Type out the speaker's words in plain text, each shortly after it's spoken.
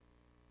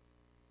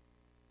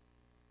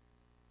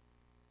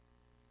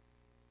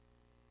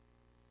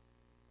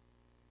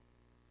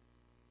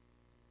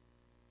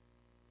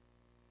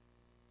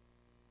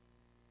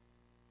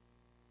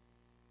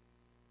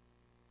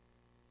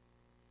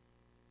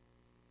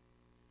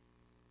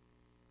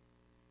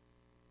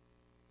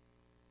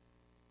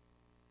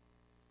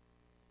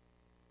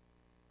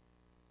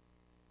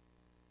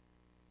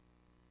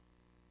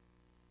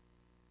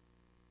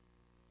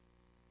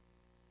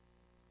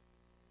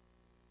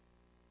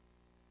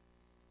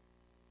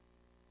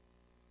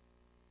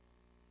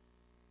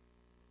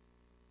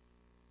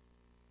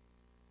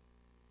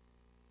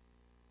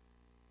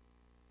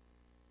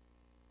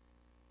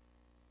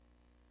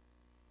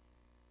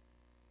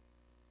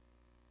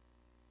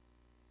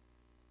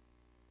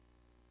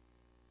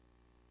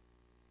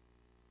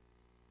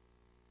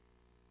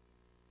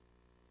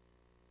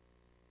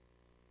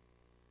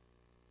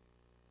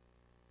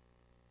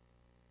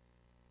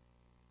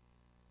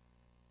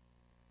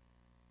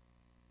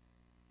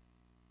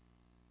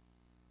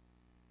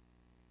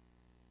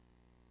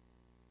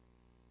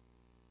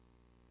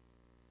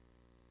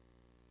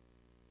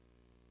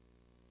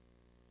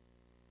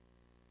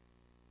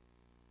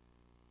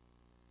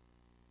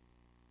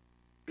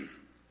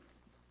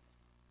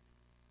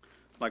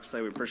I'd like to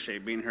say we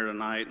appreciate being here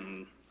tonight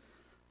and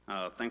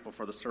thankful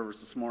for the service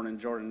this morning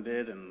Jordan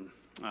did. And,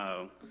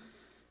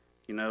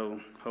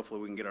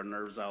 hopefully we can get our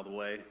nerves out of the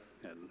way.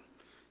 And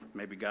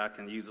maybe God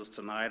can use us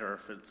tonight, or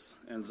if it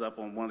ends up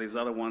on one of these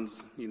other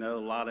ones, a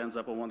lot ends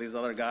up on one of these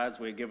other guys,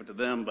 we give it to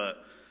them.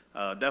 But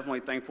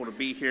definitely thankful to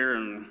be here.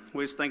 And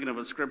we was thinking of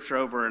a scripture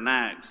over in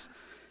Acts,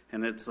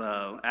 and it's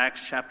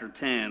Acts chapter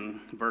 10,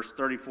 verse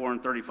 34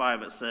 and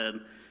 35. It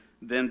said,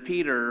 "Then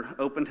Peter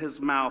opened his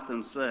mouth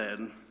and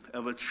said,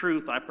 'Of a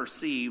truth I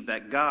perceive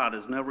that God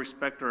is no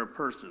respecter of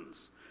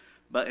persons,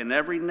 but in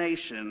every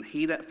nation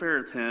he that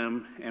feareth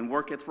him and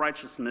worketh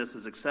righteousness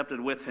is accepted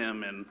with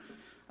him.'" And,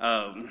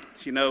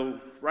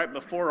 right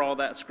before all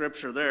that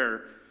scripture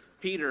there,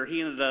 Peter,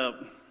 he ended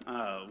up,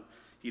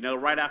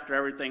 right after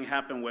everything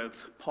happened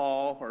with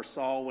Paul, or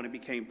Saul when he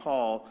became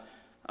Paul,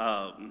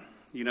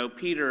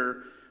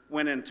 Peter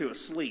went into a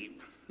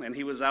sleep, and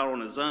he was out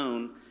on his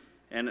own,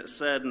 and it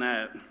said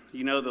that,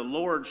 the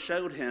Lord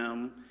showed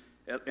him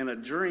in a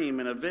dream,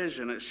 in a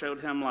vision. It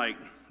showed him like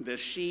this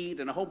sheet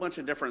and a whole bunch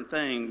of different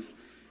things,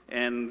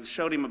 and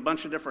showed him a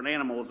bunch of different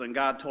animals, and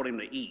God told him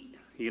to eat,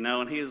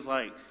 and he was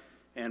like,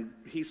 and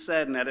he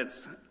said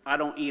that I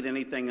don't eat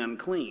anything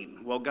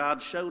unclean. Well,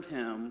 God showed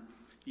him,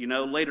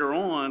 later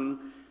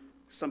on,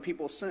 some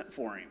people sent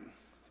for him,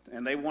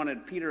 and they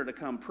wanted Peter to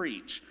come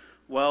preach.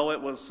 Well, it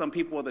was some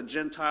people of the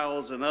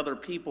Gentiles and other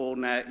people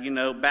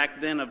that, back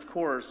then, of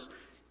course,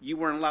 you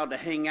weren't allowed to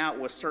hang out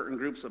with certain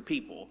groups of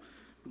people.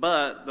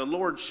 But the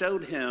Lord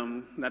showed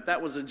him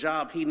that was a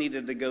job he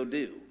needed to go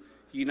do.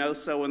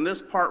 So in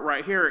this part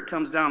right here, it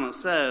comes down and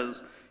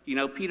says,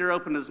 Peter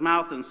opened his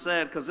mouth and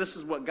said, because this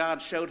is what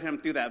God showed him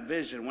through that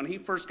vision. When he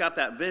first got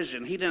that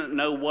vision, he didn't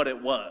know what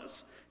it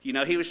was.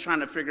 He was trying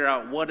to figure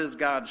out, what is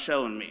God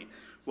showing me?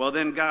 Well,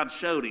 then God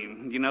showed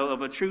him,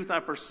 "Of a truth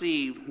I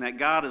perceive that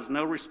God is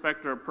no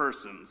respecter of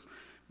persons.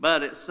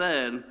 But it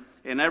said,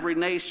 in every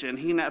nation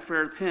he that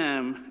feareth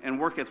him and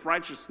worketh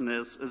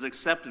righteousness is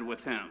accepted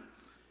with him."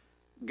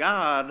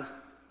 God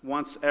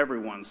wants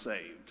everyone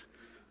saved.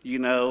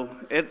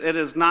 It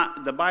is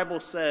not, the Bible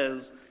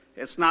says,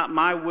 it's not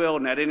my will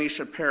that any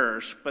should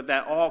perish, but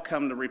that all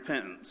come to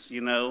repentance.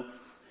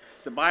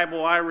 The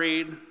Bible I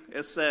read,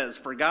 it says,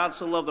 "For God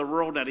so loved the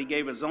world that he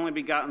gave his only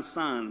begotten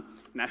Son.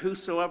 Now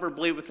whosoever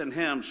believeth in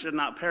him should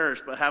not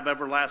perish, but have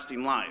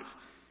everlasting life."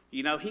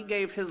 He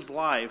gave his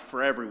life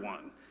for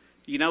everyone.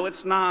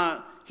 It's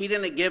not, he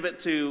didn't give it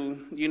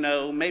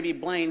to, maybe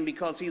Blaine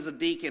because he's a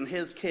deacon,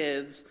 his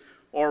kids,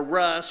 or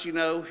Russ,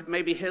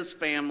 maybe his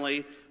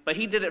family, but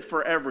he did it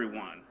for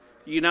everyone.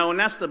 And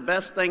that's the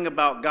best thing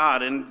about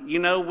God. And,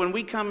 when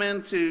we come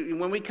in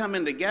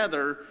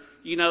together,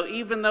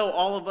 even though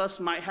all of us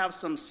might have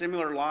some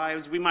similar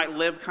lives, we might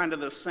live kind of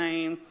the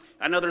same.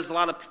 I know there's a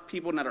lot of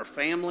people that are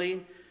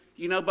family,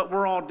 but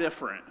we're all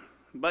different.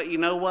 But you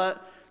know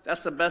what?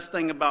 That's the best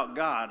thing about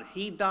God.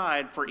 He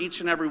died for each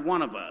and every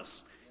one of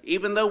us.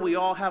 Even though we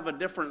all have a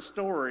different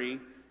story,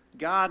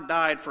 God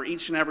died for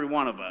each and every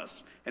one of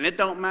us. And it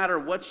don't matter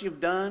what you've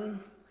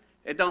done.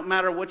 It don't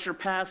matter what your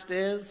past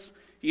is.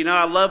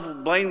 I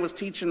love, Blaine was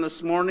teaching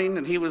this morning,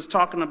 and he was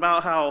talking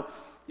about how,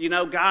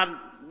 God,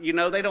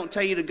 they don't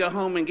tell you to go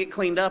home and get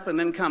cleaned up and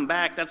then come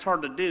back. That's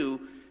hard to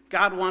do.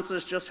 God wants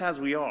us just as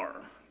we are,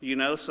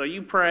 So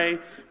you pray.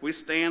 We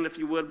stand, if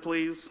you would,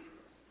 please.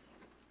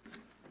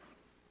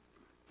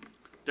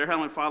 Dear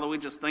Heavenly Father, we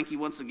just thank you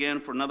once again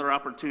for another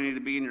opportunity to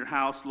be in your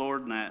house,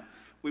 Lord, and that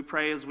we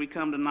pray as we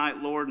come tonight,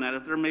 Lord, and that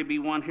if there may be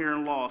one here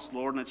and lost,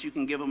 Lord, and that you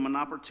can give them an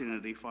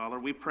opportunity, Father.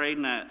 We pray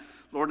that,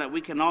 Lord, that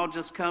we can all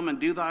just come and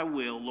do thy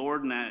will,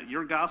 Lord, and that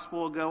your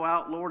gospel will go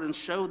out, Lord, and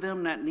show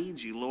them that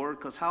need you, Lord,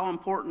 because how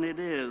important it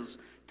is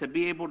to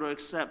be able to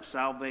accept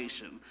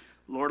salvation.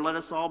 Lord, let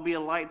us all be a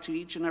light to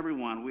each and every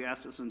one. We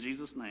ask this in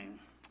Jesus' name.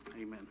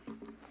 Amen.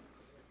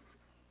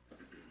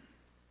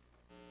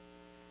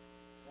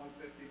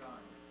 159.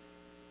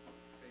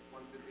 Page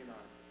 159.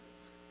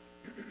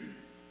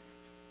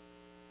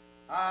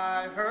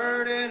 I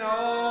heard an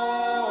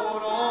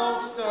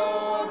old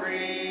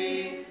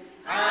story,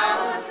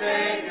 how a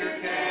Savior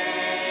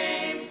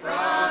came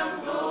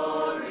from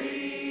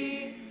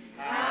glory,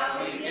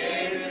 how he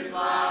gave his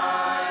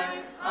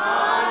life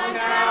on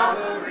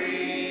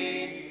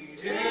Calvary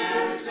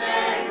to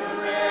save a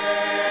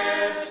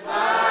wretch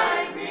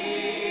like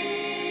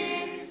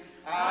me.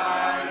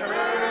 I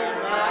heard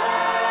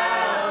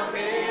about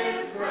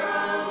his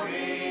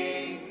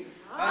groaning,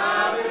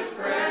 of his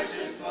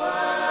precious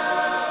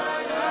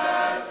blood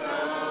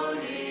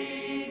atoning.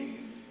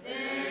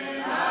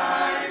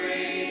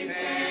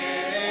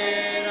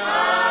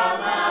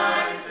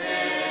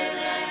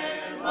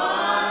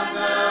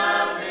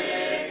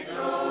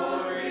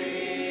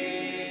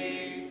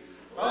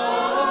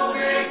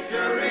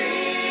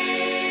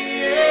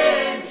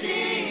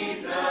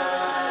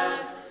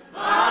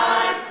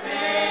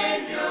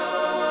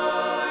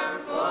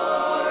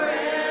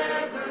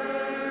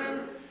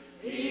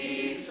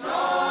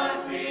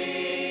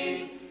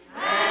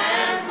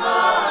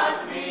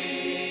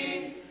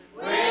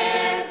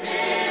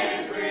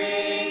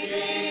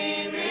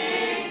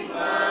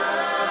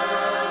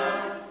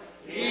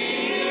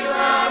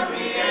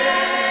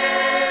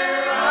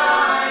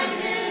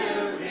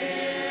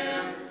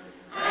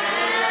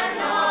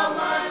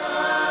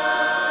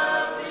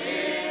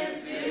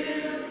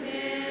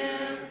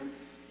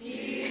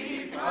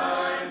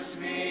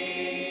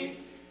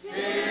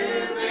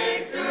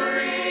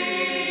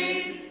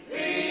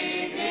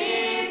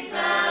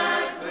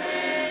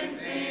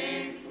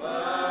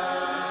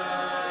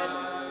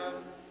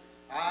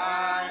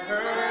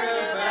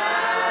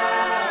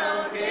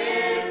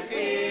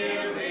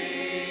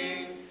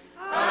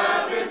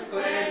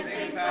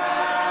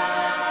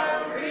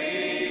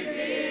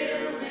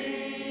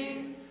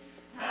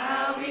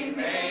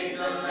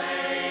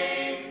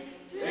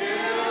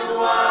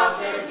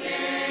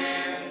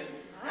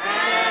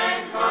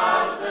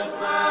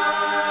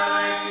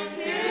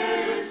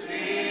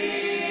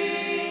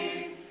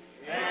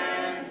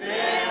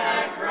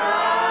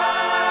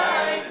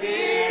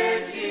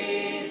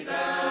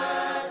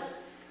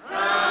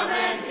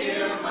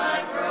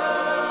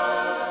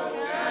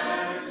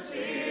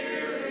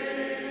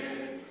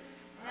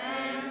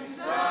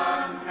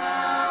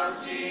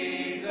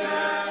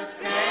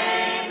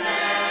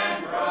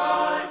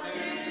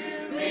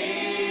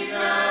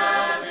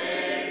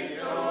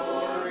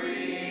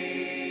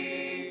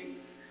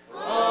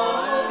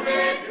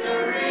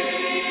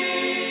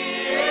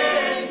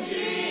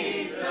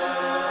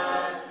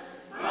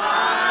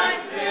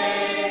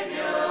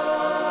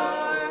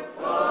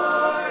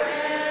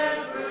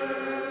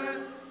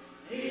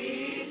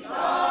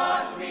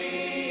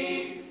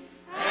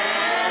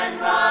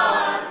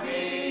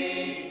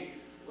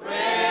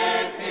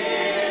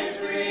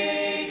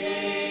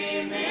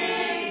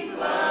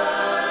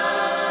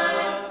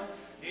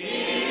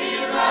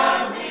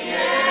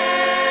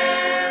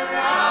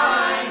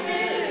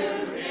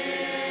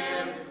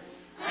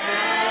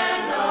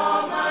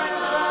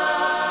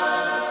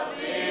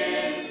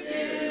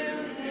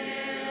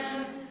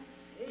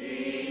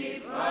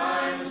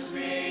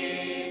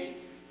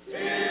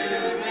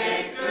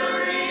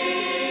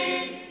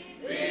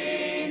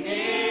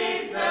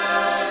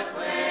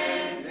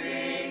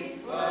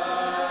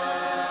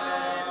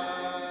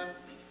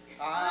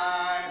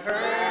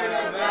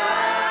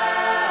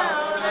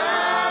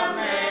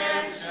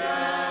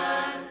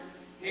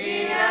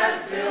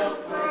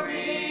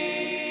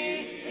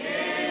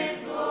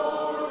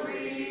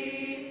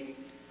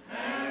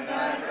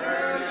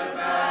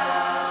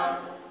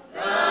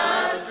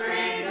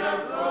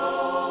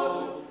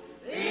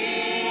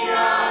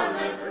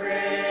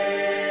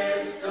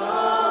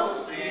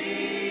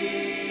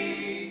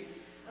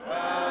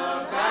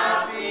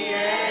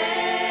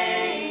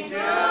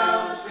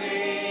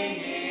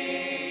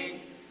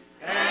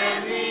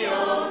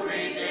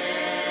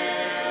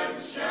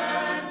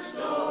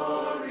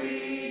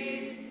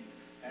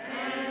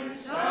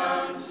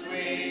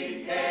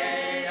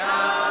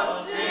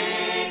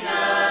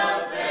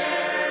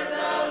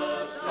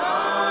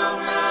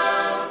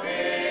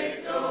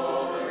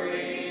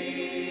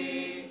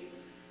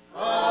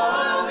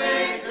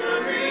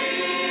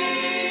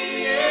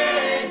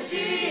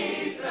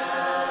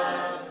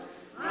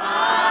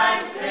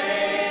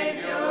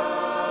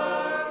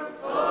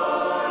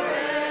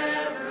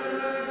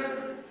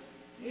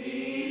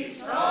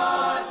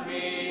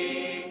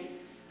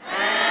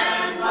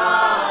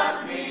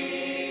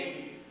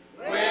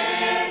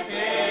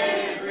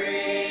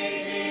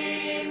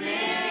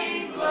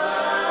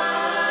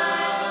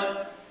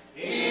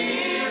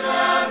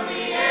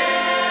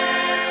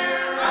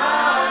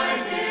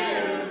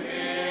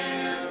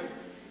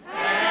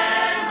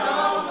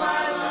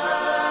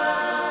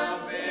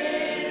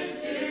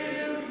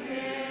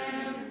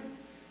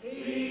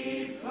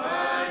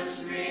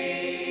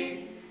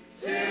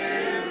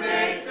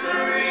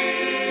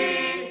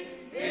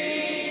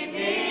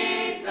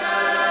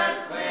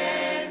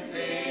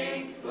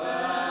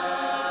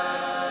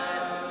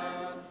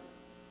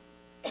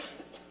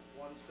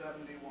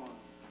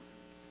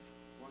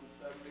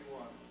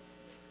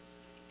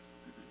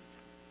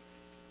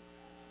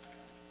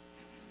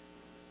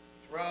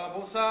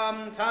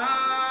 Troublesome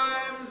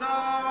times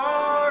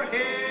are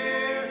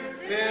here,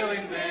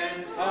 filling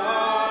men's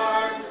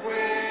hearts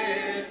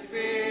with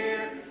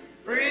fear.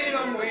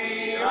 Freedom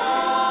we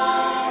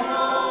all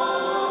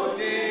hold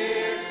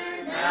dear,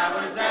 now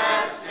is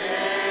at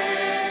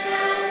stake.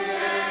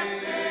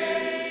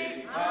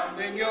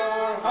 Open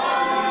your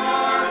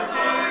heart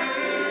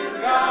to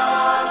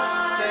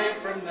God, safe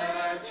from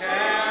the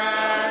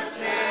chastening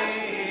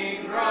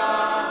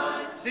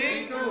rod.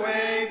 Seek the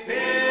way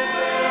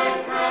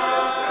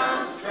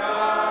pilgrims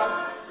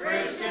trod,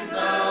 Christians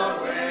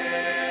away.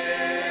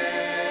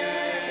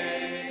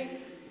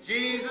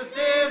 Jesus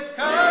is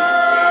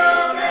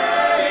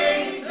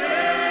coming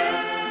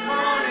soon,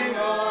 morning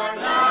or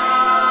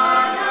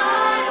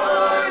night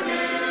or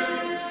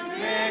noon.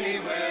 Many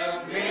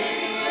will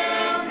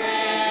meet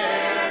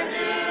their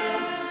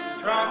doom.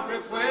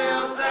 Trumpets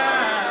will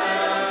sound.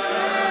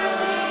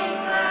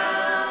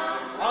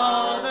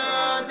 All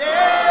the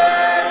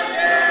dead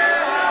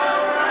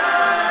shall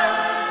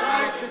rise.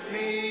 Righteous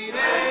meeting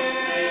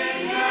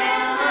in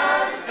the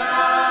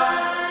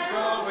sky,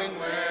 going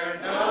where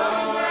no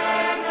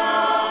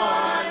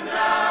one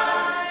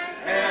dies,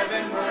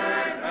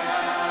 heavenward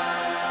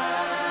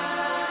bound.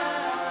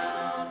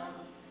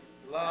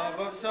 Love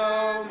of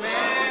so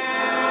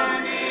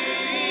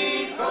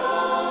many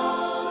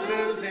cold,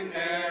 losing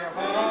their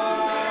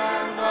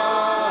home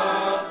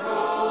of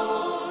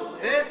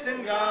gold. This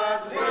in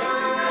God's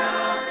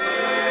word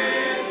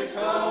is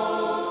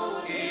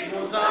told.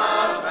 Evils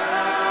abound.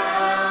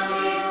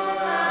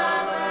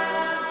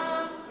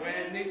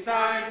 When these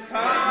signs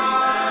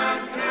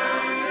come to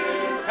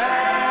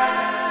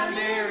pass,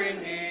 nearing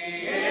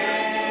the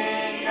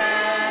end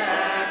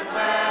at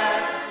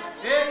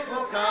last, it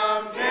will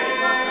come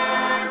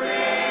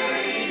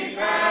very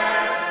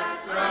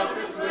fast.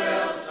 Trumpets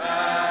will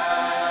sound.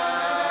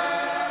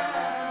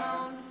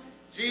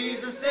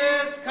 Jesus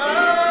is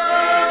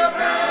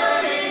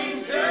coming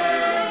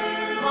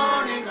soon,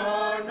 morning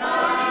or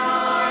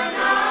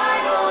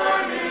night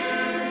or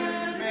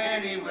noon.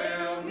 Many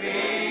will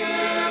meet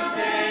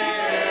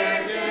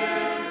their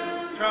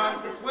doom.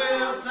 Trumpets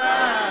will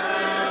sound.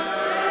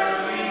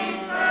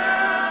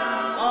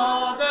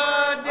 All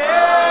the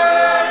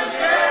dead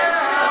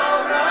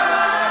shall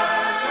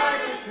rise.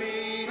 Righteous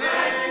meeting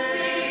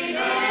in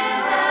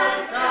the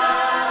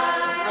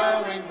sky,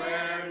 going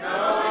where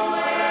no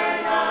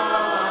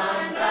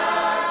one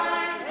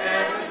dies,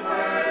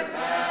 heavenward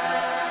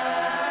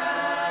bound.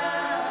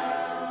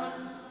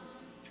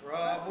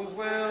 Troubles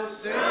will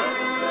soon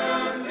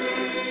be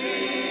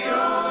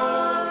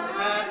o'er,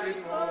 happy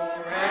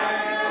forevermore.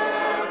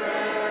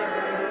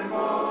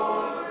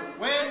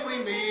 When we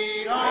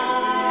meet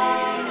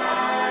on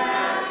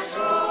that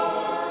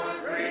shore,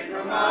 free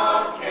from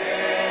all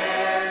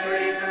care,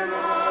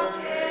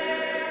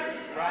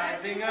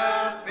 rising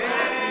up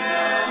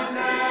in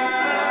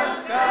the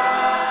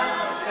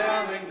sky,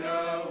 telling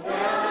the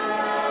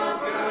world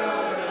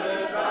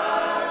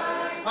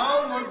goodbye.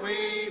 Homeward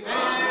we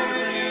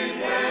then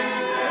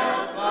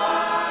will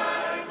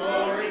fly,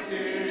 glory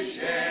to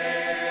share.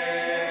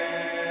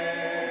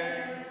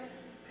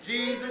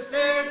 Jesus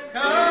is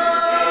coming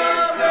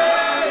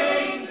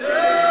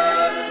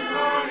soon,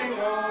 morning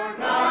or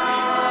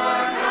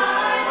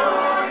night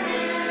or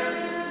noon.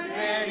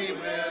 Many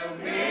will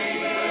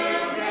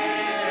meet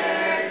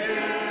their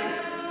doom.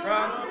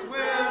 Trumpets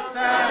will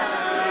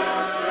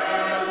sound,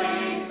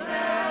 surely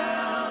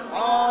sound.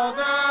 All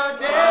the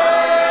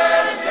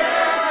dead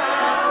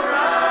shall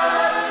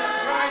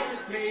rise.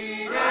 Righteous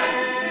meeting in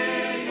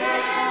the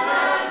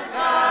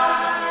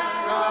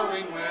sky,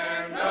 going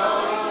where no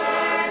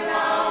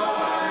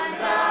one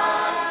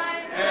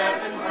dies,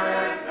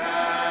 heavenward bound.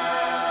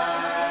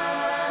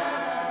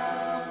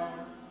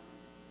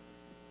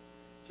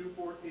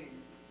 2:14.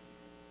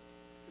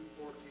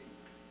 2:14.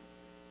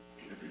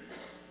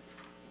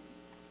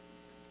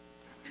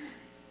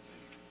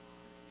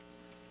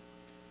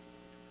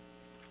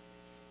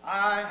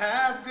 I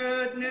have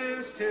good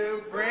news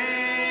to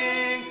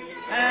bring,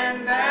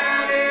 and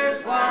that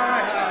is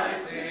why I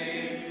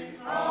sing.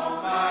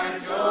 All my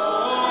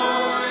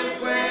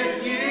joys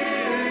with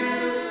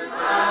you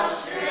I'll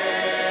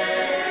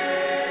share.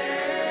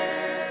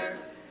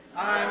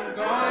 I'm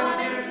going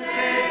to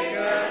take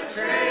a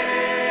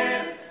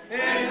trip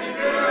in the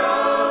good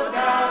old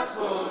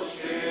gospel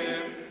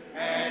ship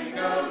and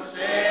go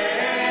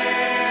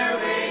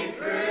sailing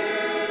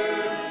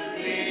through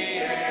the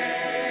air.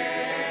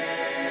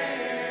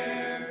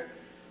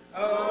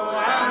 Oh,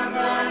 I'm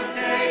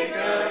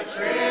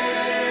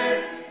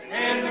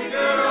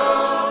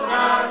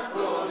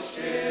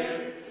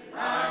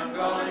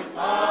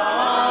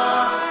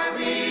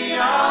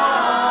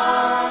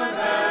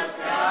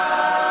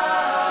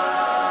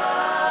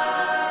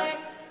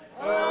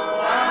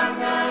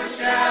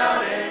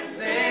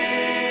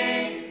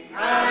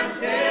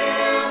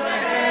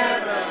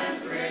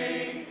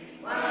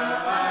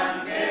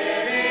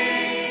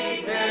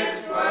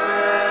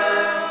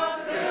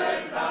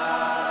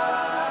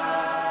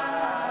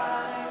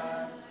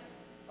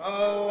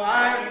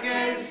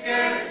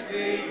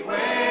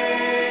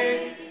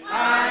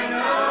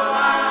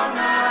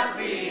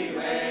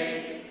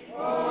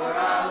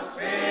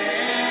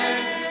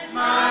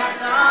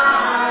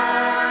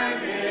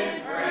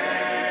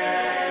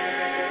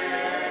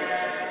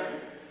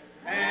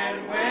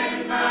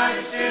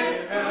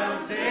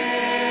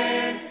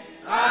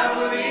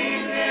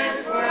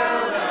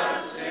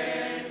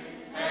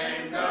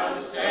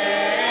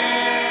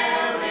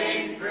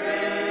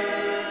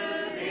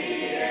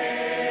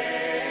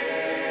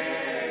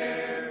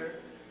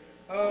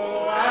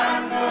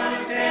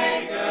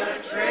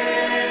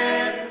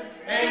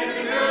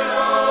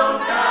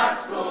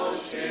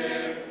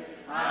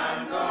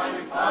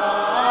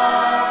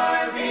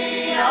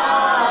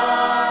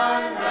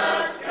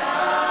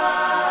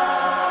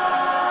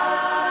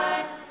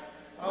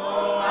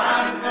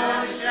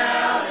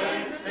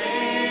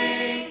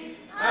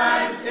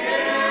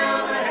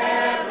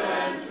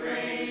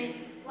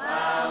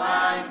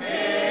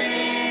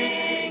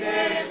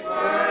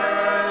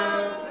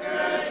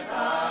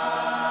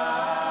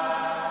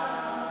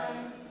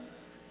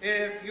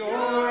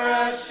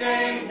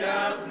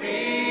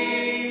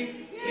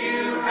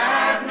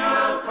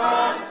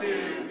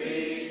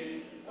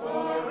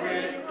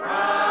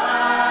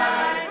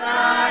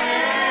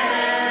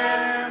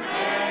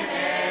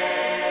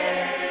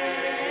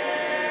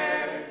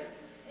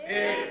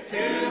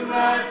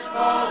much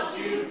fault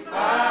you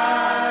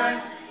find,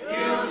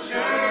 you'll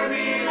sure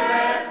be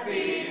left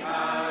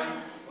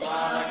behind while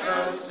I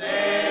go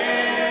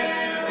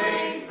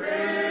sailing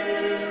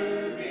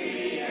through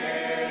the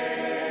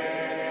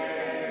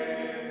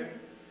air.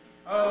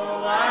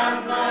 Oh,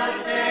 I'm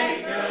gonna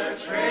take a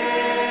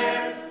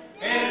trip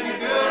in the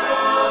good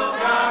old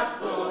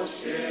gospel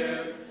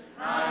ship.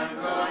 I'm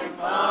going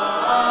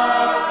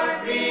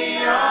far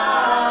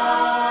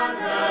beyond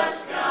the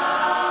sky.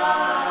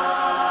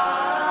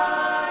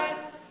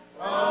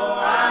 Oh,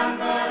 I'm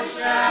gonna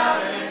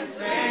shout and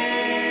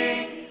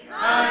sing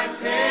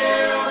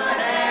until the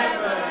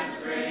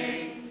heavens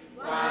ring,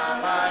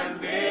 while I'm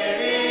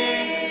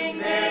bidding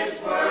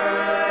this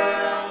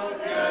world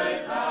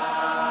goodbye.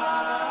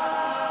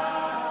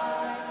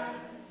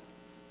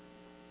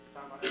 It's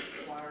time I ask the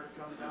choir to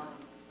come down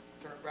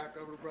and turn it back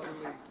over to Brother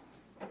Lee.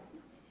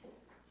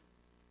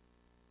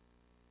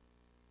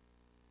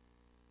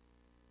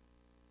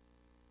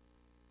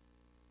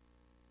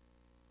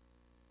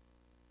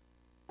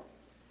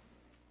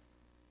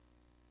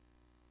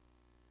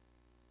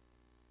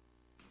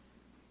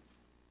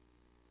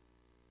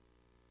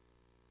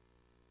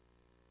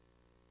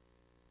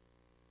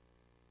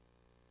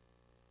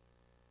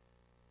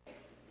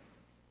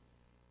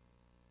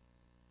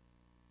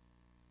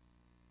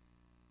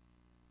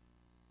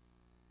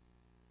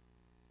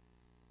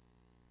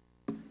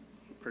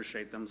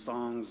 Appreciate them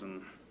songs,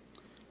 and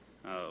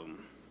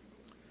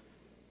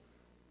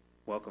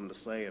welcome to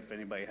say if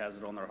anybody has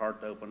it on their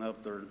heart to open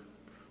up, they're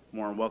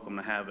more than welcome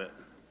to have it.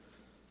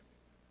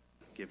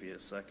 Give you a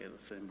second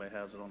if anybody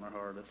has it on their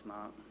heart. If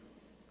not,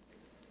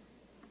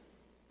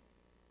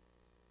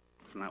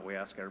 we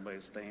ask everybody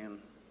to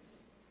stand.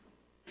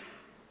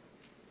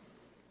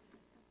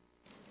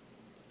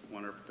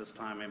 Wonder if at this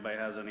time anybody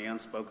has any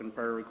unspoken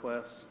prayer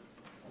requests.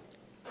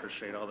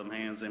 Appreciate all them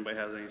hands. Anybody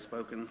has any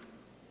spoken?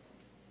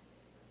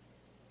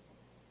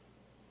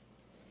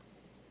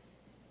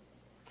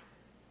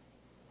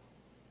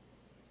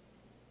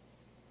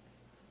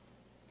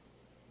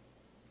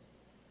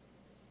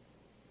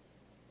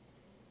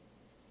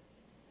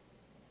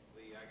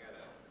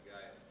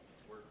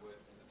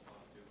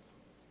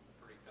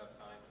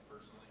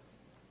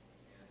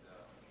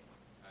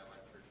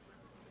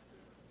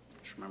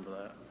 Remember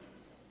that.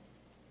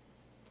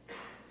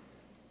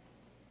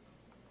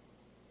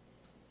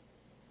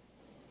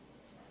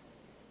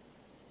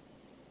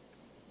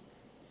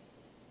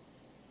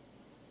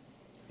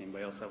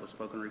 Anybody else have a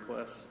spoken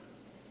request?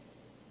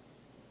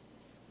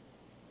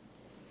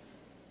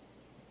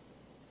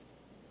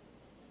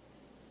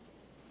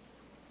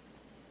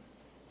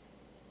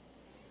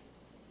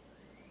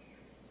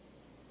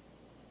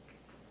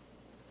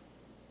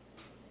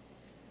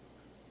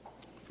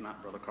 If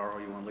not, Brother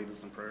Carl, you want to lead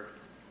us in prayer?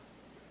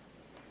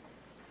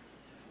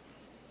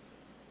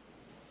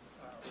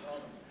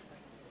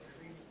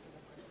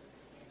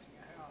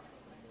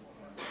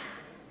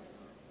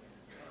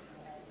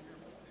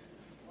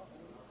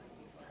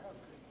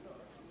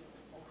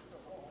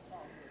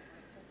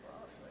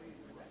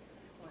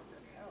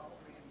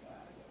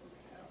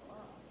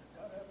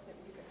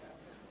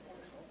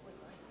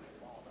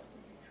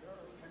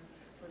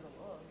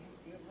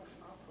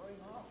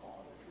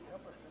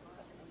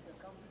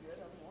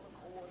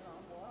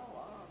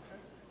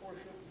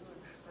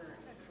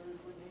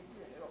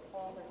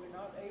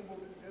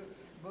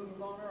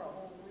 Move on our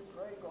own, we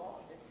pray,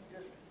 God, that you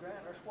just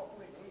grant us what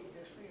we need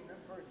this evening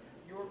for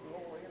your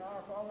glory. And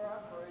our Father,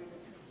 I pray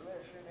that you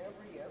bless in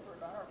every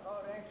effort. Our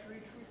God, answer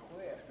each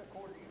request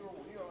according to your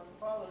will. And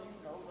Father, you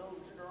know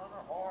those that are on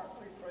our heart.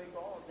 We pray,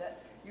 God,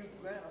 that you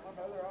grant them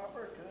another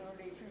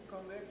opportunity to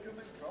commit them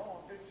and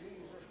draw them to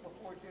Jesus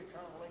before it's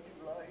eternally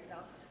too late.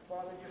 Now,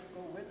 Father, just go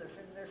with us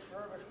in this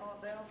service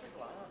on down to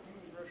the line.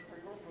 Use us for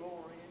your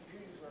glory. In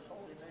Jesus'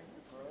 holy name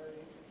we pray.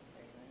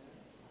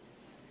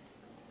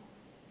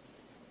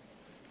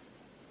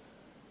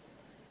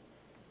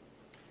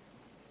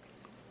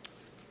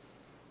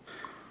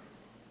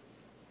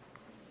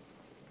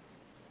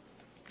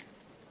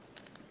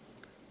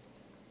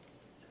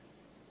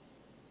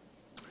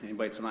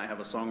 Anybody tonight have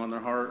a song on their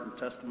heart and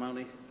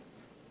testimony?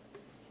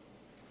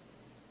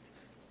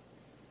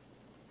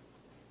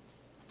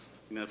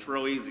 You know, it's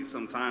real easy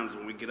sometimes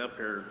when we get up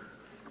here.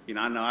 You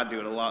know I do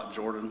it a lot,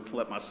 Jordan,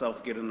 let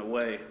myself get in the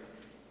way.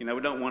 You know,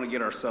 we don't want to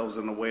get ourselves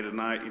in the way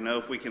tonight. You know,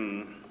 if we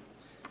can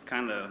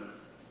kind of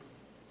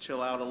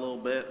chill out a little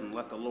bit and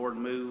let the Lord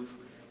move,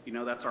 you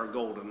know, that's our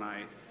goal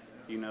tonight.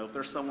 You know, if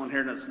there's someone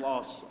here that's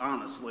lost,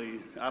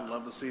 honestly, I'd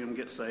love to see them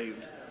get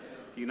saved.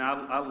 You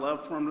know, I'd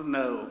love for them to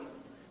know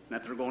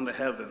that they're going to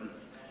heaven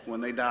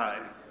when they die.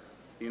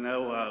 You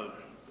know,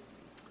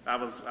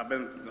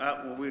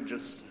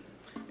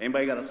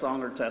 anybody got a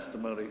song or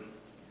testimony?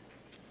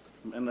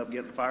 End up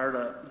getting fired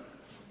up.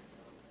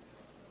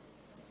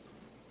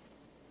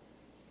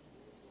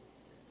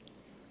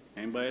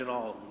 Anybody at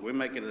all? We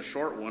make it a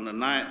short one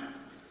tonight.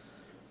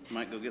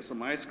 Might go get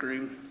some ice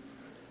cream.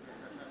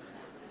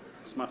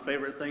 It's my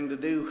favorite thing to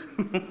do.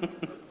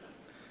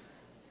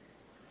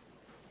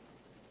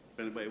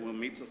 If anybody want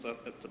to meet us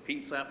at the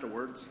Pete's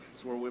afterwards,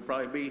 it's where we'd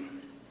probably be.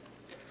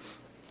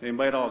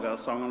 Anybody at all got a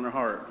song on their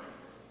heart?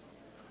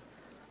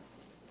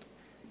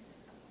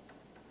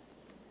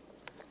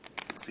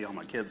 I see all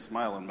my kids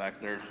smiling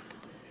back there.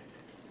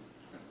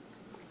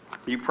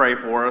 You pray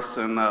for us,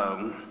 and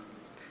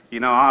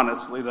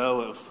honestly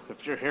though,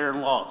 if you're here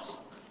and lost,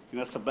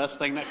 that's the best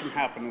thing that can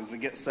happen is to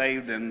get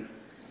saved. And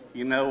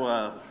you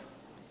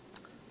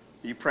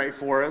pray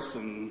for us,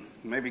 and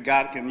maybe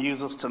God can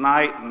use us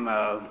tonight. And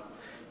I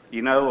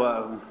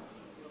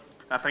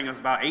think it was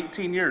about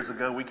 18 years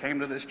ago we came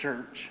to this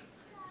church.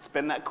 It's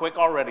been that quick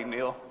already,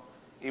 Neil,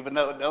 even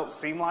though it don't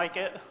seem like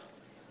it.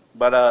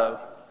 But I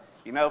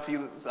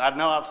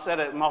know I've said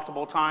it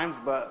multiple times,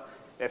 but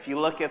if you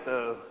look at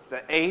the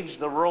age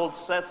the world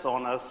sets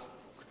on us,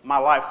 my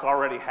life's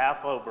already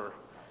half over,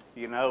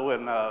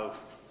 and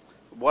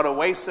what a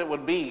waste it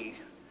would be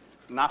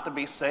not to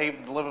be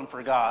saved living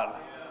for God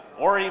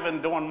or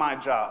even doing my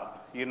job,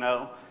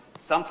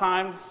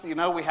 Sometimes,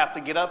 we have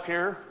to get up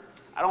here.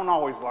 I don't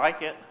always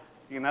like it,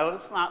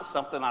 it's not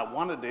something I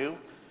want to do.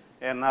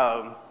 And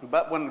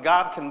but when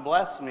God can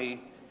bless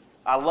me,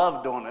 I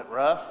love doing it,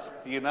 Russ.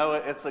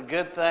 It's a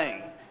good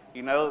thing.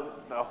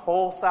 The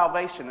whole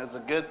salvation is a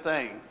good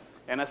thing.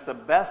 And it's the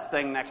best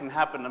thing that can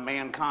happen to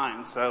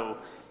mankind. So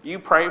you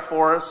pray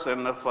for us.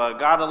 And if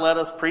God will let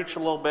us preach a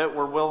little bit,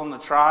 we're willing to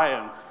try.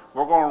 And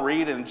we're going to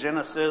read in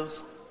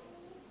Genesis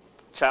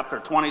chapter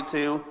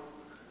 22.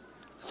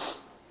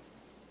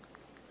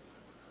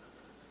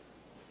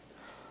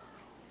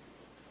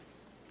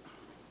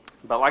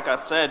 But like I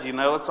said,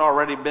 it's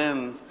already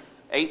been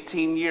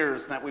 18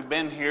 years that we've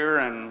been here,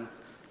 and,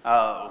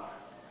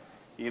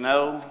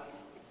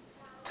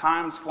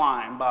 time's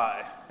flying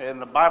by.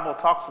 And the Bible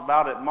talks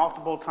about it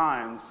multiple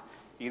times.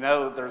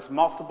 There's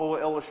multiple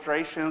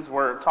illustrations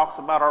where it talks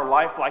about our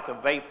life like a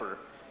vapor.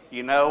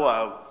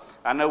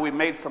 I know we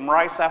made some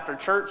rice after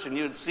church, and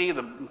you would see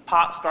the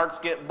pot starts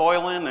get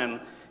boiling, and,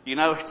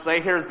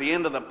 say here's the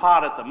end of the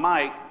pot at the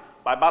mic.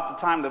 By about the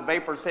time the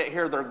vapors hit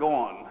here, they're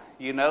gone,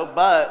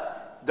 but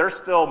there's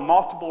still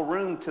multiple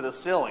room to the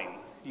ceiling,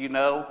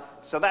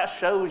 So that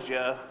shows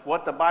you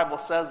what the Bible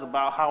says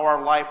about how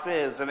our life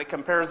is. And it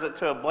compares it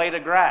to a blade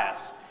of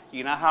grass,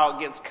 how it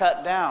gets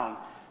cut down.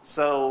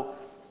 So,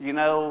 we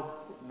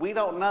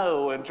don't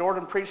know. And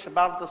Jordan preached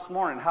about it this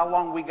morning. How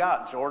long we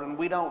got, Jordan?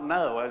 We don't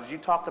know. As you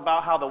talked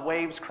about how the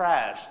waves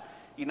crash,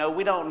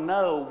 we don't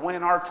know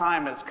when our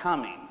time is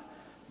coming.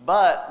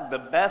 But the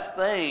best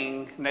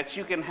thing that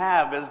you can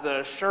have is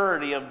the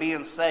surety of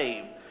being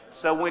saved.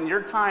 So when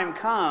your time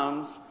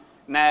comes,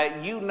 now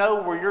you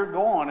know where you're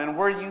going and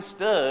where you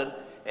stood.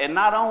 And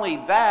not only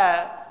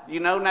that,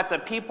 that the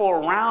people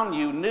around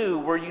you knew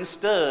where you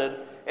stood,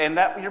 and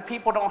that your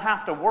people don't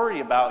have to worry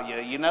about you.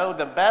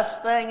 The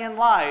best thing in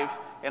life,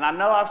 and I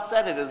know I've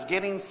said it, is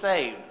getting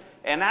saved.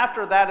 And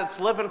after that, it's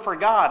living for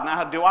God.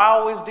 Now, do I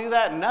always do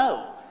that?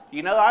 No.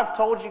 I've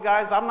told you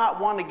guys, I'm not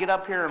one to get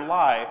up here and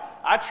lie.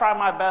 I try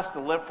my best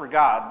to live for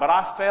God, but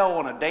I fail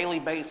on a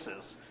daily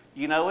basis.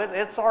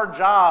 It's our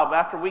job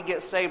after we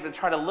get saved to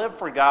try to live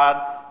for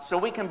God so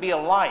we can be a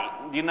light.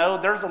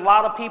 There's a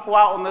lot of people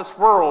out in this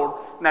world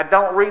that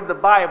don't read the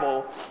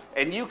Bible,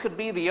 and you could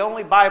be the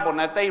only Bible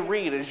that they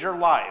read is your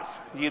life.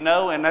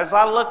 And as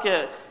I look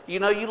at, you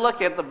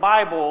look at the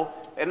Bible,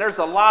 and there's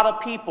a lot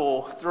of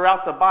people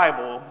throughout the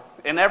Bible,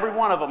 and every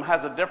one of them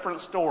has a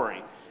different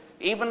story.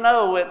 Even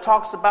though it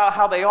talks about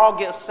how they all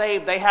get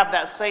saved, they have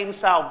that same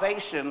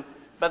salvation,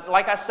 but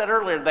like I said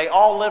earlier, they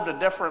all lived a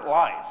different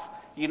life.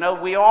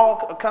 We all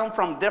come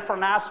from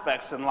different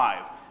aspects in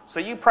life. So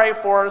you pray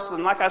for us,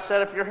 and like I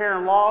said, if you're here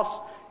and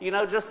lost,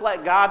 just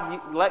let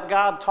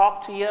God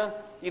talk to you.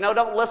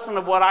 Don't listen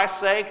to what I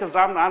say, because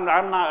I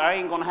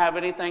ain't going to have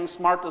anything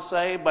smart to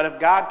say. But if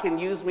God can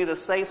use me to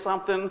say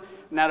something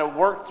that'll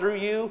work through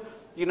you,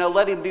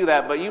 let Him do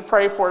that. But you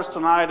pray for us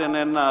tonight, and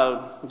in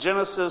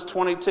Genesis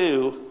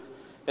 22,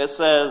 it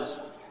says,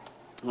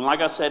 and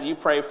like I said, you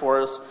pray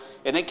for us.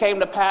 And it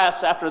came to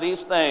pass after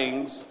these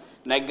things,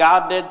 and that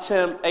God did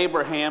tempt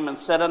Abraham and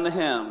said unto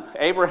him,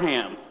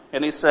 Abraham,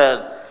 and he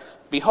said,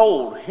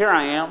 Behold, here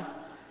I am.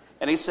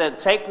 And he said,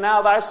 Take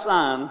now thy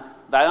son,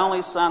 thy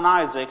only son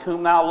Isaac,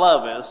 whom thou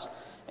lovest,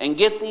 and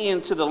get thee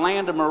into the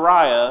land of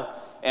Moriah,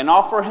 and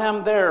offer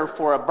him there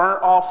for a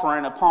burnt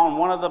offering upon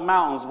one of the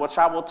mountains which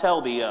I will tell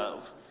thee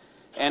of.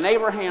 And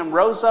Abraham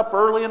rose up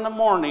early in the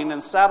morning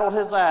and saddled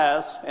his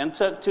ass, and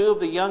took two of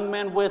the young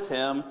men with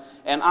him,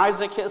 and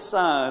Isaac his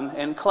son,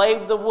 and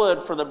clave the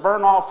wood for the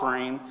burnt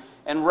offering,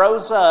 and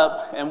rose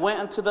up and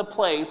went into the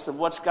place of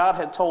which God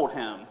had told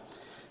him.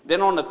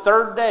 Then on the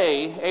third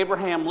day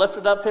Abraham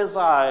lifted up his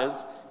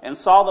eyes and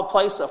saw the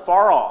place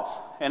afar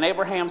off. And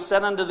Abraham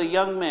said unto the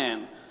young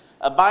men,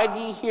 Abide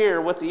ye here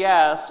with the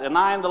ass, and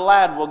I and the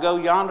lad will go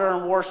yonder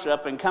and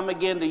worship, and come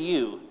again to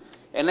you.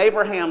 And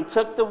Abraham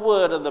took the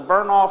wood of the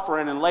burnt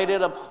offering and laid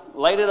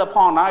it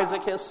upon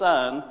Isaac his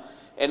son,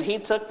 and he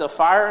took the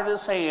fire in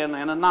his hand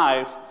and a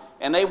knife,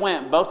 and they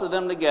went both of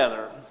them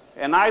together.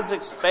 And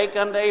Isaac spake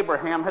unto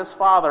Abraham his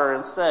father,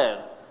 and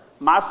said,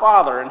 My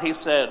father. And he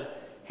said,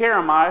 Here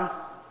am I.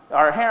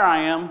 or here I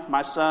am,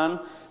 my son.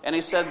 And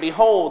he said,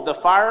 behold, the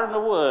fire and the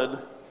wood,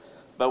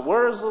 but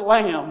where is the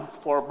lamb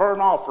for a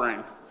burnt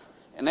offering?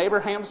 And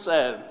Abraham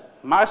said,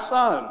 my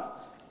son,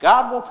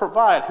 God will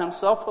provide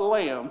himself a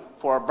lamb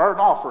for a burnt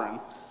offering.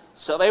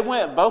 So they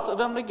went, both of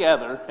them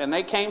together, and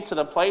they came to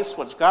the place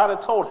which God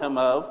had told him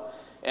of.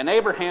 And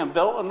Abraham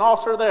built an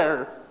altar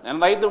there,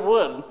 and laid the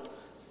wood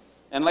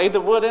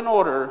in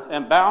order,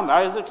 and bound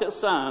Isaac his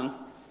son,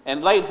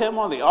 and laid him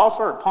on the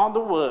altar upon the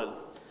wood.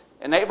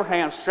 And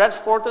Abraham stretched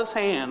forth his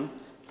hand,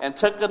 and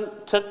took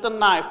the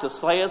knife to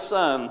slay his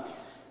son.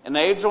 And the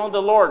angel of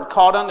the Lord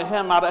called unto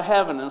him out of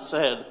heaven, and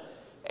said,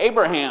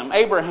 Abraham,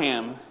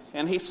 Abraham.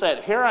 And he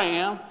said, here I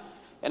am.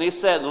 And he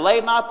said,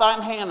 lay not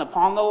thine hand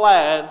upon the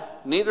lad,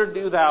 neither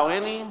do thou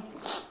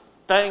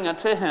anything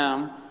unto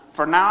him.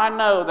 For now I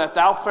know that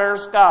thou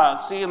fearest God,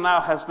 seeing thou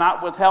hast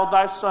not withheld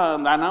thy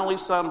son, thine only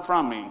son,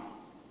 from me.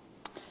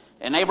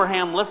 And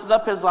Abraham lifted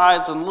up his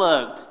eyes and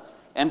looked,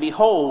 and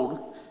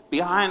behold,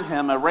 behind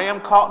him a ram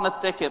caught in a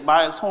thicket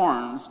by his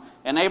horns.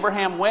 And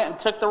Abraham went and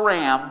took the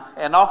ram,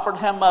 and offered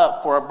him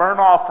up for a burnt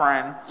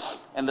offering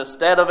in the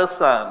stead of his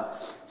son.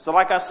 So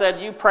like I said,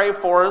 you pray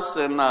for us,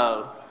 and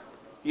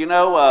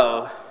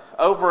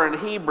over in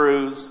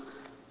Hebrews,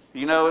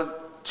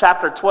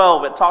 chapter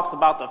 12, it talks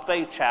about the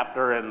faith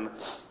chapter, and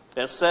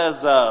it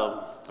says,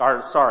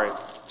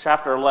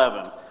 chapter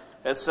 11,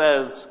 it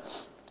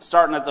says,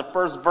 starting at the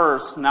first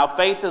verse, now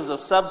faith is the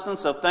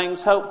substance of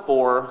things hoped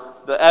for,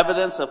 the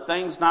evidence of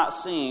things not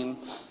seen,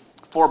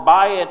 for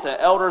by it the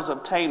elders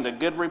obtained a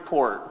good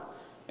report.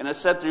 And it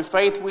said, through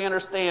faith we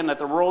understand that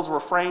the worlds were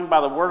framed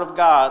by the word of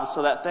God,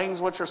 so that things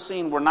which are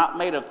seen were not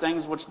made of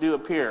things which do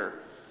appear.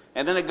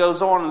 And then it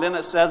goes on, and then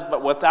it says,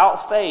 but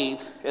without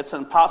faith it's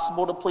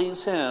impossible to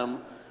please him.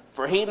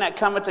 For he that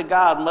cometh to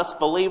God must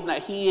believe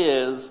that he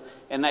is,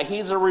 and that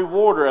he's a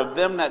rewarder of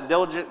them that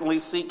diligently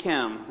seek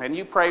him. And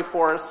you pray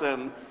for us,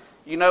 and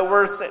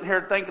we're sitting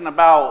here thinking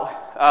about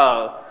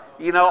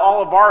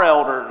all of our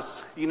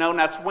elders, and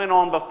that's went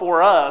on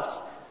before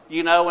us,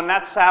 and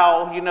that's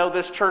how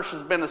this church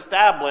has been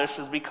established,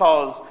 is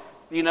because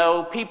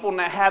people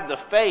that had the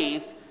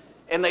faith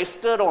and they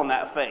stood on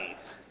that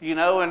faith,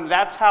 and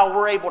that's how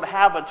we're able to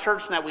have a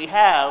church that we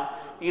have.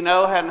 And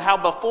how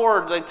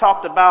before they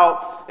talked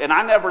about, and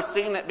I never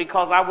seen it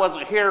because I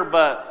wasn't here,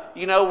 but,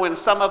 when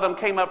some of them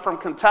came up from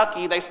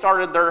Kentucky, they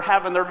started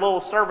having their little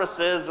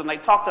services, and they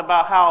talked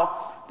about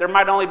how there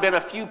might only been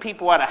a few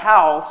people at a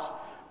house.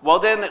 Well,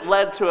 then it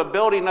led to a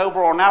building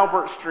over on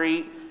Albert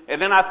Street,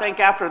 and then I think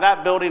after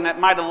that building, it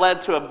might have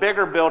led to a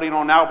bigger building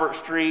on Albert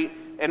Street,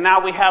 and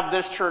now we have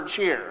this church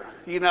here.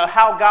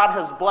 How God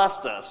has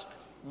blessed us.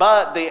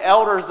 But the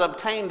elders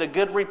obtained a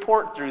good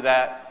report through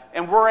that,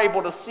 and we're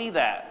able to see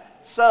that.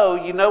 So,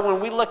 when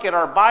we look at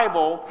our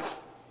Bible,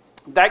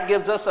 that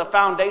gives us a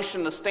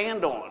foundation to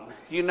stand on,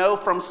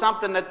 from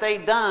something that they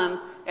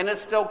done, and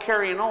it's still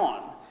carrying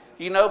on.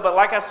 But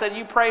like I said,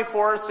 you pray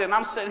for us, and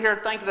I'm sitting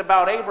here thinking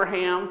about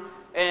Abraham,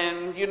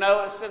 and,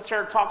 it sits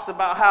here and talks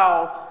about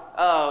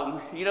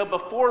how,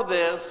 before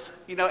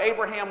this,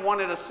 Abraham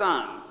wanted a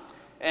son.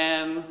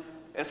 And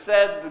it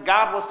said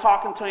God was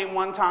talking to him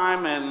one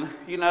time, and,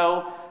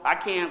 I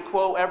can't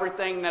quote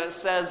everything that it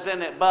says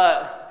in it,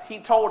 but he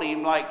told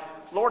him,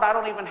 Lord, I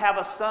don't even have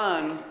a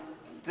son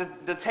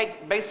to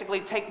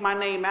take my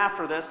name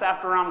after this,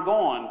 after I'm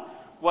gone.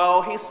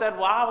 Well, he said,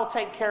 well, I will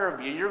take care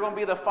of you. You're going to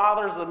be the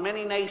fathers of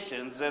many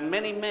nations and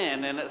many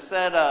men. And it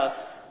said,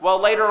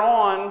 later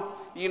on,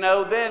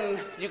 then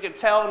you could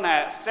tell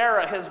that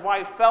Sarah, his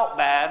wife, felt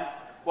bad.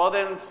 Well,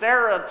 then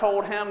Sarah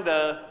told him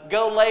to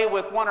go lay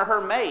with one of her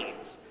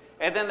maids.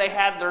 And then they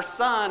had their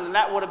son, and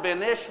that would have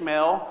been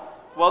Ishmael.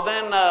 Well,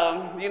 then,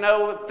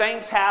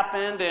 things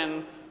happened,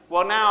 and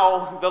well,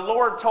 now the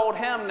Lord told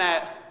him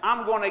that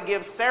I'm going to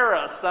give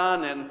Sarah a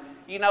son. And,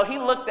 he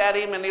looked at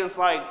him and he was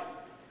like,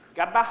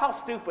 God, about how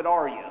stupid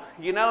are you?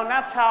 And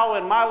that's how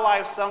in my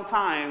life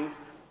sometimes,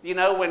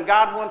 when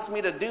God wants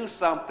me to do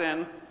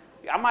something,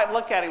 I might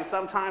look at him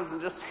sometimes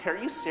and just say, are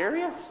you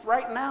serious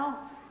right now?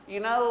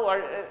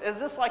 Or is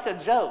this like a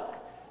joke?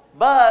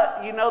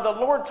 But, the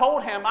Lord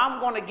told him, I'm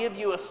going to give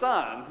you a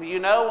son,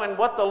 and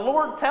what the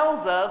Lord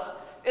tells us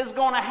is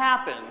going to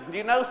happen.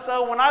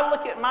 So when I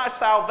look at my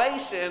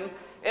salvation,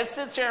 it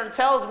sits here and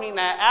tells me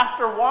that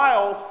after a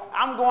while,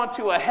 I'm going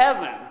to a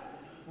heaven.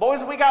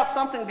 Boys, we got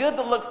something good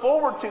to look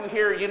forward to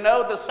here.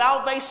 The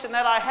salvation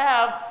that I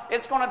have,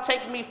 it's going to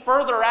take me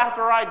further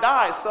after I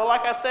die. So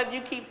like I said,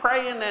 you keep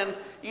praying, and,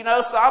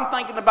 so I'm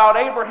thinking about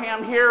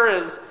Abraham here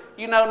is,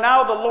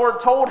 now the Lord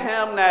told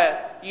him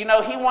that, he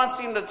wants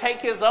him to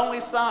take his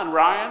only son,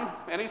 Ryan.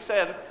 And he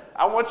said,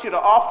 I want you to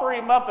offer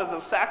him up as a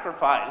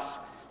sacrifice.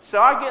 So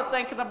I get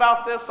thinking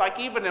about this, like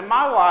even in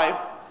my life,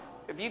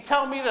 if you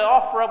tell me to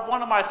offer up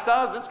one of my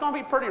sons, it's going to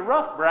be pretty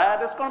rough,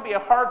 Brad. It's going to be a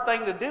hard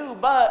thing to do.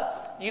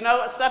 But,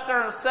 it sat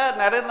there and said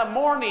that in the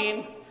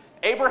morning,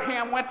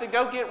 Abraham went to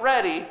go get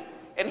ready,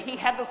 and he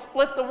had to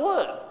split the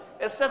wood.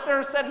 It sat there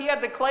and said he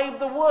had to clave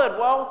the wood.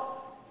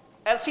 Well,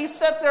 as he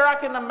sat there, I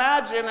can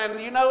imagine, and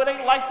it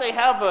ain't like they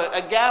have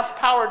a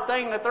gas-powered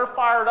thing that they're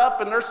fired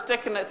up and they're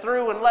sticking it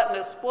through and letting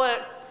it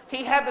split.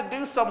 He had to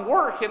do some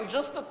work, and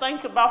just to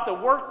think about the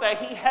work that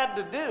he had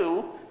to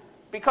do,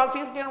 because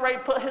he's getting ready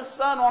to put his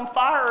son on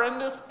fire in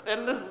this,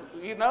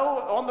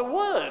 on the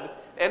wood.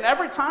 And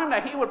every time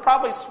that he would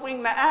probably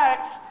swing the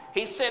axe,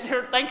 he's sitting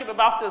here thinking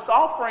about this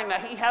offering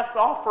that he has to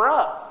offer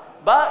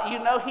up. But,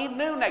 he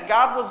knew that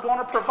God was going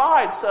to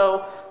provide.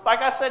 So, like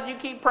I said, you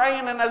keep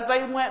praying, and as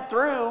they went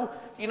through,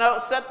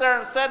 it sat there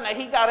and said that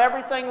he got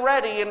everything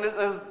ready, and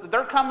as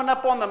they're coming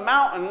up on the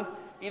mountain,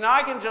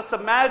 I can just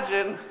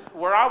imagine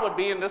where I would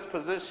be in this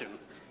position,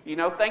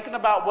 thinking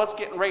about what's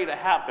getting ready to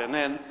happen.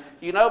 And,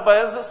 but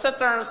as it sat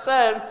there and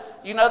said,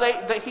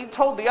 he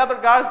told the other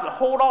guys to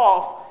hold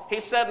off. He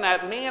said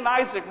that me and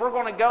Isaac, we're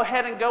going to go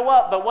ahead and go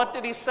up. But what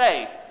did he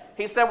say?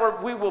 He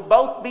said, we will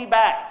both be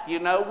back, we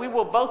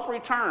will both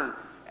return.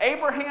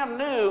 Abraham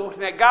knew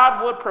that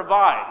God would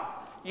provide.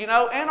 In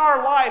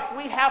our life,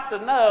 we have to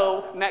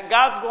know that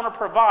God's going to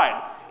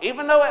provide.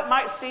 Even though it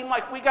might seem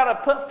like we got to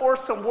put forth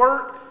some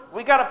work,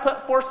 we got to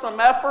put forth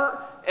some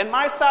effort. In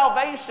my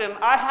salvation,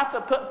 I have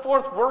to put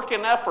forth work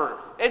and effort.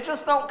 It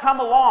just don't come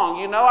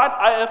along.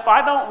 If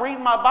I don't read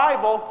my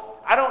Bible,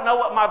 I don't know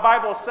what my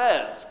Bible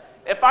says.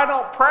 If I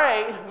don't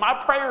pray, my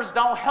prayers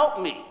don't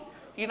help me.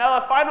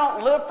 If I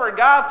don't live for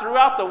God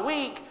throughout the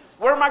week,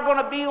 where am I going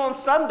to be on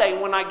Sunday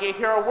when I get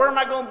here? Or where am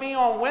I going to be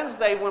on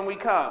Wednesday when we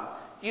come?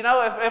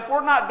 If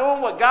we're not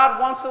doing what God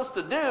wants us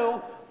to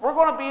do, we're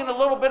going to be in a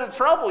little bit of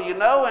trouble,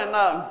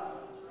 And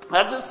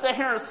as it sat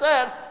here and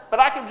said, but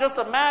I can just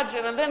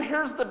imagine, and then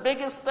here's the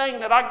biggest thing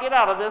that I get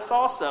out of this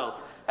also.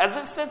 As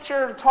it sits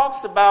here and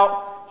talks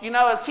about,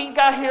 as he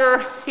got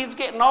here, he's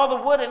getting all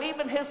the wood, and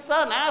even his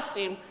son asked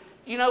him,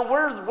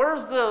 where's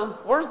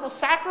the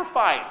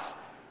sacrifice?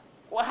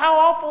 Well, how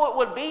awful it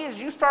would be as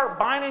you start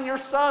binding your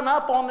son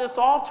up on this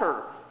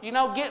altar,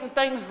 getting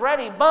things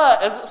ready.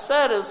 But as it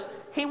said, as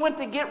he went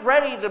to get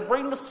ready to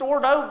bring the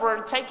sword over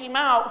and take him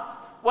out,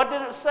 what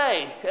did it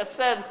say? It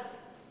said,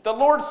 the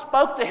Lord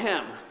spoke to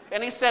him,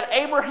 and he said,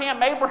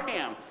 Abraham,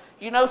 Abraham.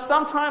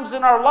 Sometimes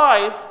in our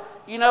life,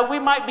 we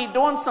might be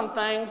doing some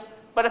things,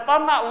 but if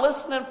I'm not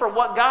listening for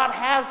what God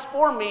has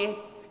for me,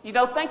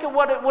 think of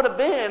what it would have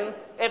been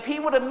if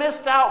he would have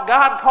missed out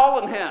God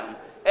calling him.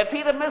 If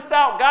he'd have missed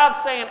out God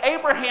saying,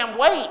 Abraham,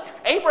 wait,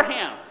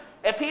 Abraham.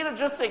 If he'd have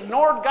just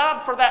ignored God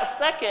for that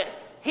second,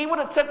 he would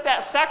have took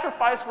that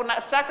sacrifice when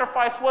that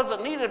sacrifice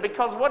wasn't needed,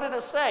 because what did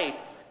it say?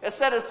 It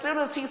said as soon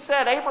as he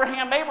said,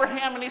 Abraham,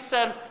 Abraham, and he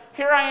said,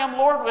 here I am,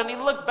 Lord, when he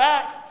looked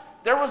back,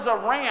 there was a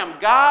ram.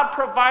 God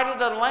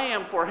provided a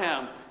lamb for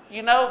him.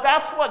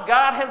 That's what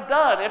God has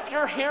done. If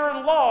you're here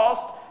and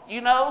lost,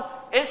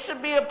 it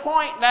should be a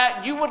point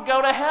that you would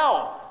go to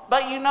hell.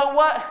 But you know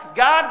what?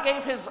 God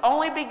gave his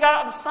only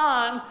begotten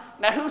son.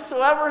 Now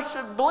whosoever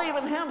should believe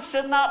in him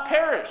should not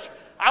perish.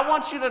 I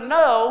want you to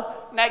know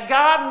that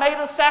God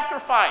made a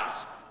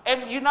sacrifice.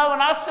 And and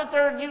I sit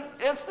there and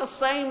it's the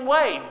same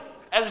way.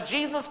 As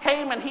Jesus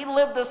came and he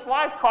lived this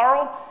life,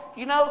 Carl,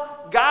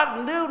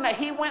 God knew that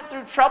he went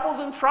through troubles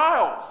and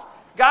trials.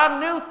 God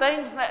knew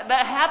things that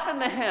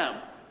happened to him.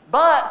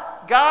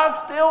 But God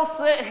still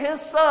sent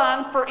his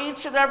son for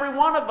each and every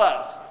one of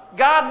us.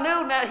 God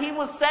knew that he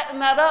was setting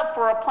that up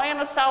for a plan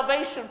of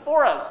salvation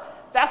for us.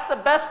 That's the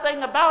best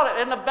thing about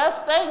it. And the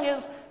best thing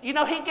is, he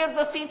gives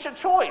us each a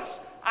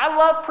choice. I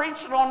love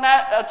preaching on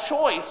that, a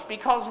choice,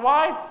 because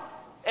why?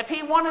 If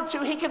he wanted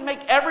to, he could make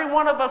every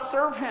one of us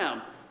serve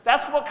him.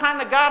 That's what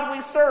kind of God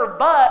we serve.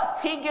 But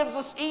he gives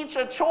us each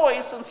a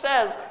choice and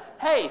says,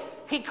 hey,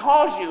 he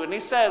calls you and he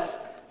says,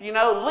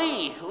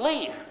 Lee,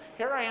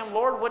 here I am,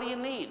 Lord, what do you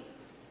need?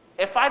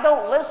 If I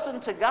don't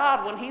listen to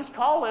God when he's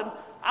calling,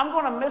 I'm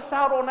going to miss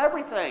out on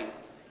everything.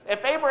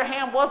 If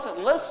Abraham wasn't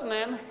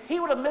listening,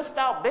 he would have missed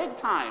out big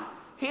time.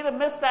 He'd have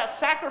missed that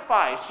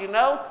sacrifice,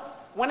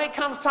 When it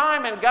comes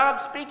time and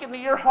God's speaking to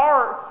your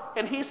heart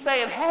and he's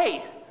saying,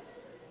 hey,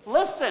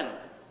 listen.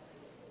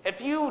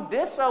 If you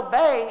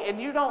disobey and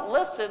you don't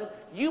listen,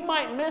 you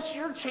might miss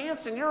your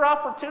chance and your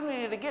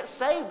opportunity to get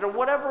saved or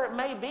whatever it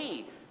may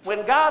be.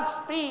 When God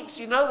speaks,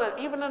 that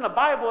even in the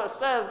Bible it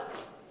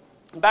says,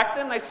 back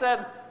then they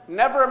said,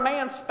 never a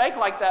man spake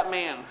like that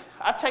man.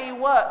 I tell you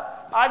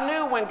what, I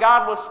knew when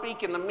God was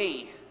speaking to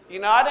me.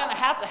 I didn't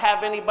have to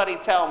have anybody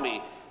tell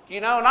me.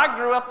 And I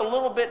grew up a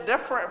little bit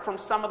different from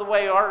some of the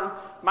way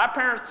my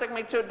parents took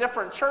me to a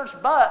different church.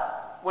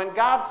 But when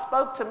God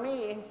spoke to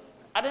me,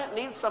 I didn't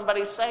need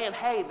somebody saying,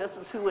 hey, this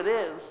is who it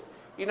is.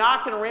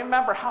 I can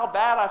remember how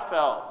bad I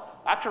felt.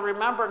 I can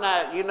remember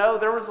that,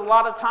 there was a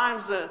lot of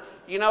times that,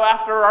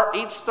 after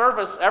each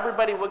service,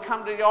 everybody would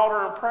come to the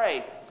altar and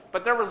pray.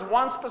 But there was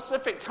one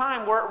specific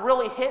time where it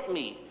really hit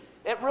me.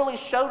 It really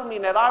showed me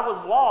that I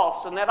was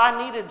lost and that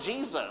I needed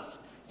Jesus.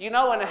 And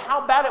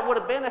how bad it would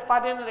have been if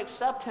I didn't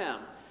accept him.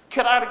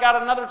 Could I have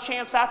got another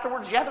chance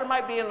afterwards? Yeah, there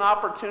might be an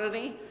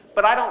opportunity,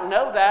 but I don't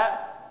know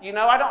that.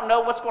 I don't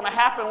know what's going to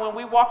happen when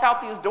we walk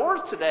out these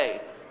doors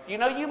today.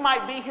 You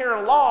might be here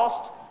and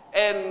lost,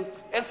 and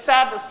it's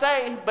sad to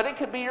say, but it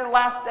could be your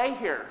last day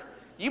here.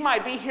 You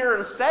might be here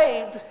and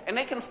saved, and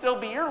it can still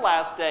be your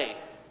last day.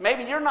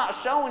 Maybe you're not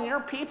showing your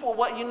people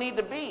what you need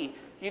to be.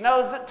 You know,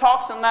 as it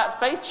talks in that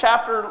faith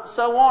chapter,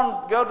 so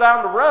on, go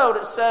down the road,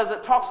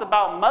 it talks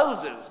about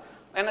Moses.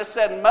 And it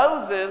said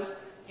Moses,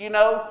 you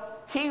know,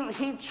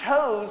 he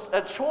chose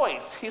a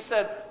choice. He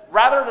said,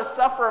 rather to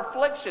suffer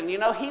affliction. You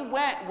know, he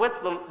went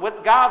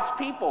with God's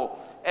people.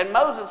 And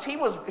Moses, he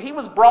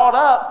was brought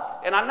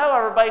up, and I know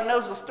everybody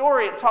knows the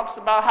story. It talks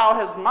about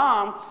how his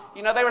mom,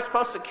 you know, they were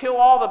supposed to kill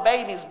all the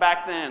babies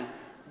back then.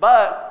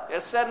 But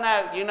it said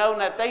that, you know,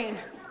 that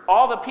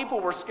all the people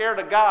were scared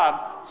of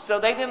God, so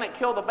they didn't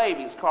kill the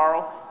babies,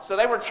 Carl. So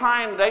they were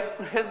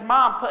his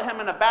mom put him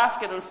in a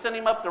basket and sent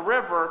him up the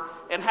river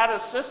and had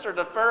his sister,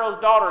 the Pharaoh's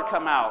daughter,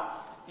 come out.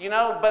 You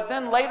know, but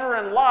then later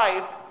in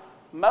life,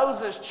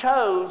 Moses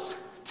chose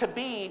to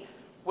be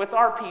with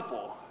our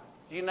people.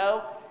 You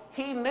know,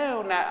 he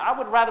knew that I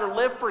would rather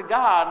live for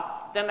God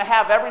than to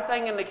have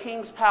everything in the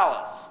king's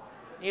palace.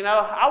 You know,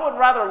 I would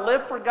rather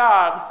live for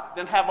God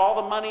than have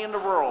all the money in the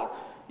world.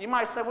 You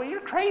might say, well, you're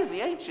crazy,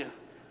 ain't you?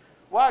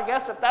 Well, I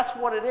guess if that's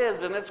what it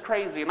is, then it's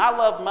crazy. And I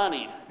love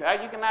money.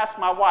 You can ask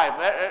my wife.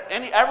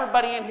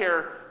 Everybody in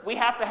here, we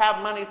have to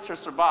have money to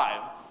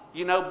survive.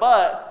 You know,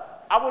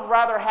 but I would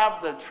rather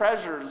have the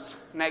treasures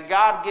that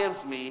God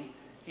gives me.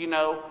 You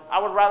know, I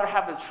would rather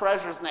have the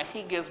treasures that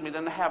he gives me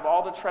than to have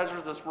all the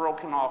treasures this world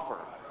can offer.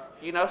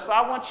 You know, so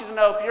I want you to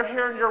know, if you're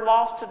here and you're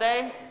lost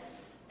today,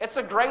 it's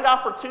a great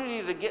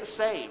opportunity to get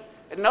saved.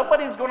 And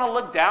nobody's going to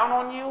look down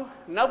on you.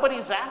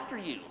 Nobody's after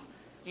you.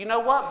 You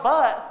know what?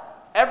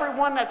 But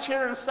everyone that's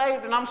here and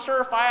saved, and I'm sure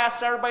if I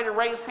asked everybody to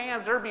raise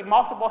hands, there'd be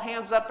multiple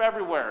hands up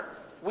everywhere.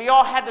 We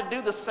all had to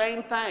do the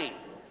same thing.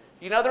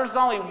 You know, there's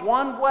only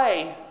one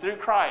way through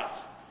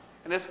Christ,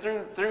 and it's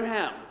through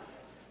him.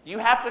 You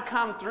have to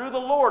come through the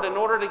Lord in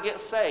order to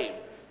get saved.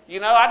 You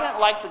know, I didn't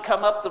like to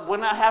come up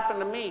when that happened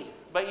to me.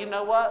 But you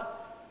know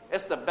what?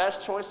 It's the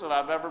best choice that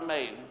I've ever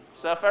made.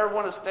 So if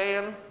everyone is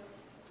stand,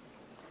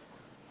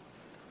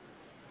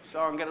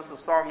 Sean, get us a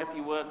song if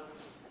you would.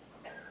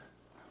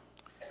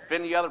 If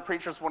any other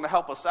preachers want to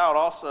help us out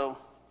also.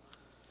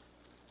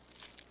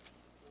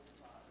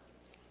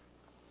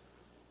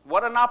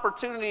 What an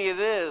opportunity it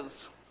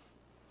is.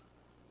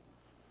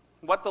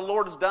 What the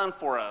Lord has done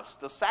for us.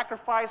 The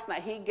sacrifice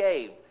that he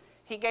gave.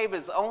 He gave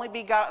his only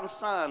begotten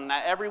son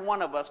that every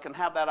one of us can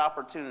have that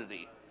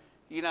opportunity.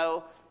 You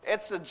know,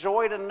 it's a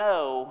joy to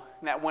know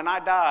that when I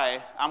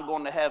die, I'm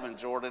going to heaven,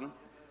 Jordan.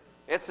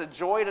 It's a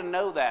joy to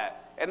know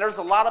that. And there's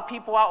a lot of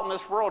people out in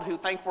this world who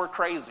think we're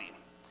crazy.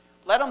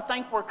 Let them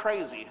think we're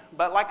crazy.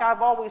 But like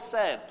I've always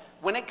said,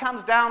 when it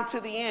comes down to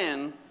the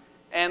end,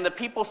 and the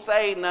people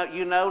say, no,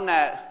 you know,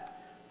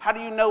 that, how do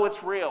you know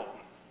it's real?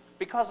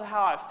 Because of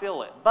how I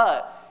feel it.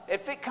 But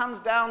if it comes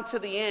down to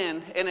the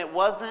end and it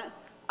wasn't,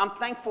 I'm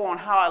thankful on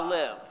how I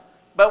live.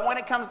 But when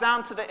it comes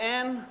down to the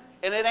end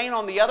and it ain't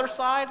on the other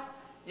side,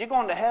 you're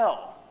going to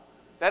hell.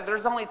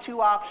 There's only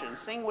two options.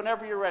 Sing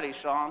whenever you're ready,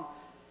 Sean.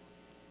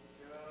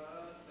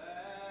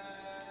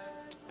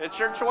 It's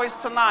your choice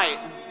tonight.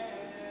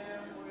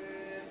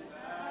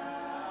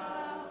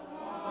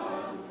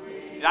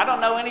 I don't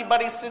know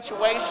anybody's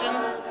situation.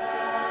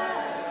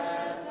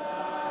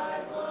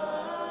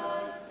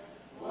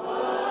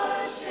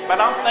 But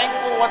I'm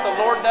thankful what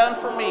the Lord done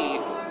for me.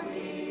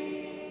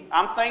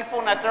 I'm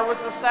thankful that there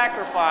was a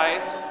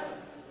sacrifice.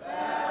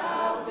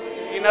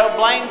 You know,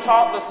 Blaine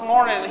taught this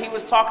morning, and he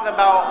was talking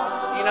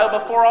about, you know,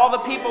 before all the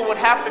people would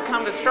have to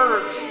come to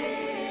church,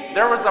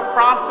 there was a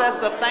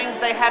process of things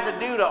they had to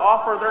do to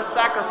offer their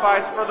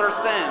sacrifice for their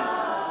sins.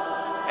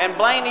 And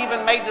Blaine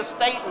even made the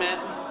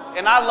statement,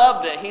 and I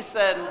loved it. He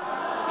said,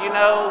 you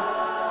know,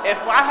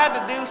 if I had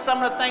to do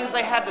some of the things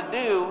they had to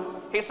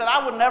do, he said,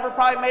 I would never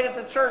probably made it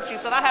to church. He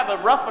said, I have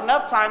a rough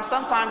enough time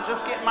sometimes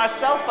just getting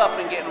myself up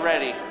and getting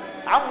ready.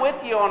 I'm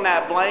with you on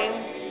that,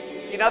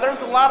 Blaine. You know,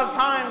 there's a lot of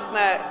times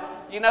that,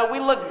 you know, we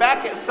look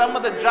back at some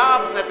of the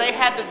jobs that they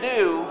had to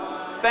do,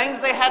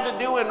 things they had to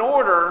do in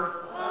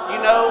order,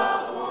 you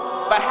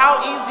know, but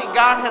how easy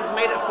God has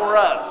made it for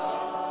us.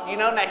 You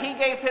know, that he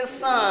gave his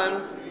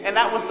son, and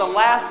that was the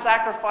last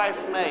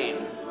sacrifice made,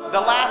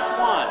 the last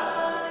one.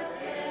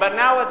 But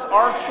now it's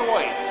our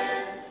choice.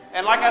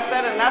 And like I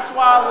said, and that's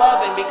why I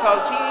love him,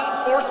 because he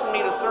forced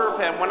me to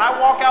serve him. When I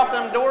walk out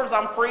them doors,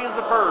 I'm free as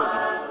a bird.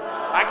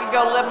 I can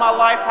go live my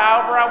life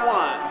however I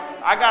want.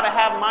 I got to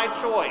have my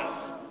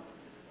choice.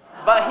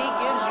 But he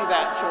gives you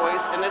that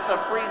choice, and it's a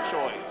free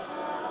choice.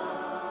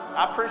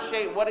 I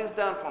appreciate what he's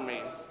done for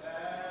me.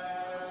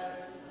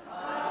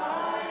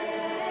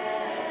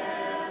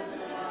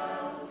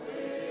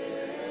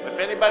 If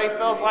anybody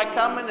feels like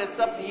coming, it's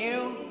up to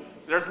you.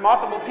 There's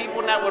multiple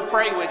people that would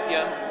pray with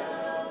you.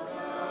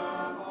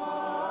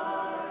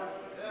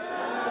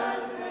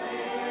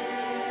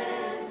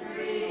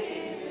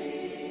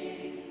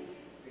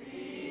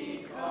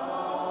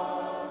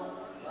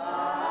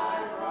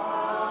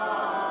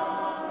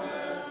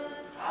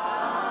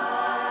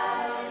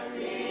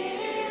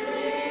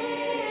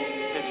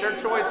 It's your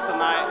choice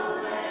tonight.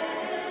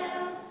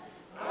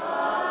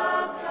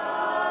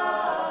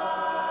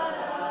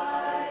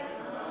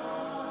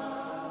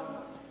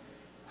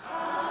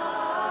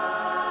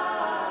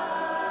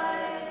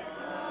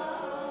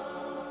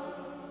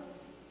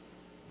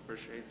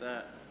 Appreciate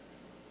that.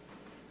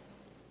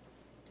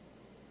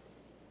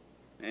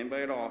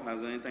 Anybody at all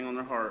has anything on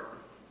their heart?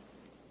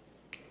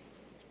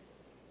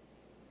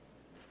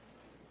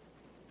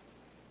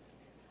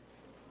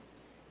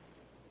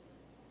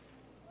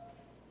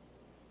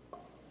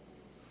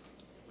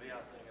 Lee, I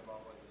was thinking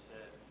about what you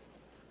said,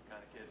 kind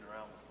of kidding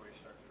around before you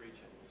started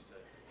preaching. You said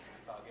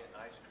about getting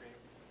ice cream.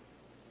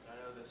 I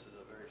know this is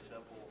a very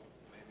simple,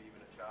 maybe even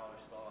a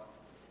childish thought,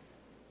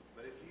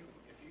 but if you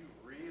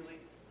really,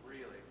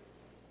 really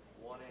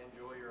want to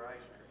enjoy your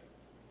ice cream,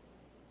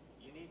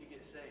 you need to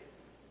get saved.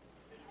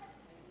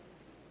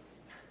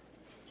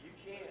 You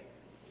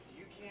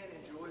can't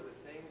enjoy the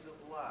things of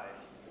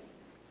life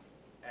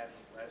as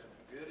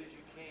good as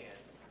you can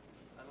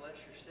unless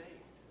you're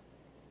saved.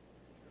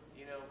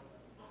 You know,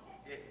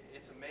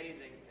 it's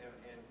amazing,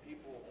 and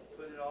people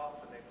put it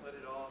off and they put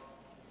it off.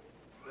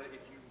 But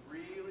if you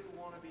really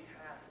want to be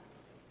happy,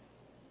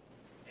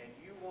 and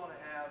you want to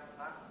have,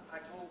 I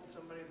told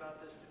somebody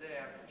about this today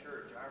after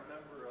church. I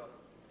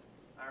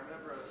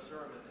remember a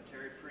sermon that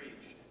Terry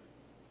preached,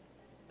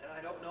 and I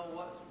don't know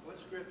what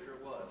scripture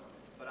it was,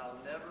 but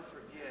I'll never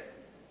forget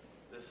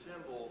the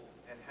symbol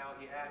and how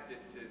he acted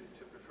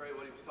to portray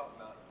what he was talking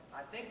about.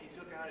 I think he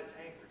took out his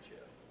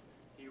handkerchief.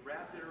 He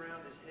wrapped it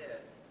around his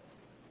head.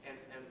 And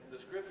the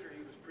scripture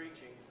he was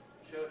preaching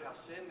showed how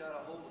sin got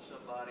a hold of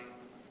somebody,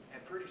 and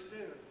pretty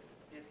soon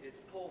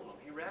it's pulling them.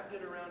 He wrapped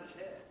it around his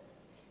head.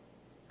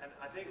 And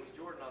I think it was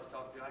Jordan I was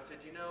talking to. I said,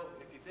 you know,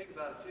 if you think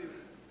about it too,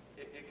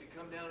 it could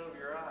come down over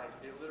your eyes.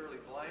 It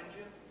literally blinds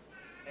you,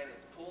 and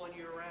it's pulling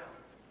you around.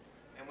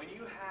 And when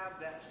you have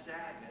that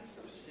sadness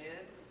of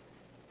sin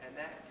and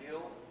that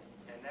guilt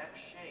and that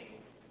shame,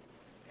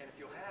 and if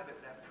you'll have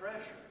it, that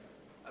pressure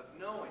of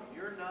knowing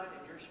you're not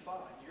in your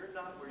spot, you're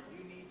not where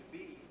you need to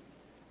be,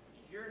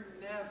 you're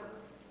never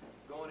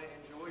going to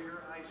enjoy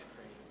your ice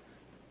cream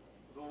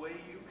the way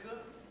you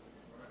could.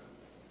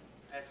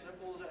 As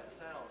simple as that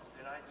sounds.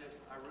 And I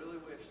really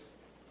wish,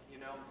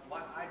 you know,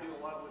 I do a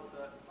lot with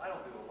I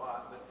don't do a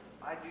lot, but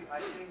I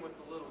sing with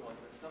the little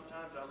ones. And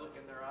sometimes I look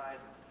in their eyes.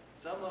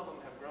 Some of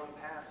them have grown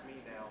past me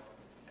now,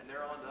 and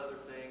they're on to other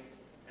things,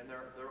 and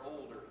they're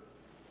older.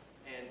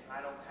 And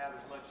I don't have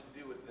as much to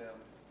do with them.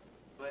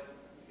 But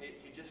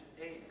you just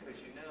ache,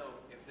 because you know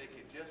if they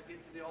could just get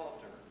to the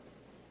altar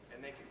and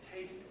they could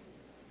taste it.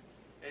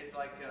 It's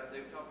like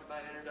they've talked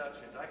about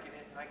introductions. I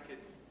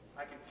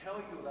can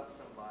tell you about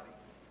somebody,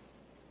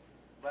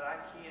 but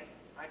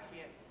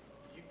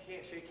you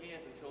can't shake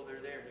hands until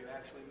they're there and you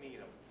actually meet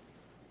them.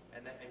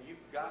 And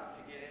you've got to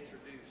get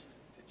introduced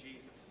to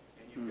Jesus,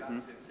 and you've got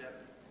to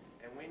accept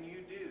it. And when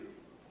you do,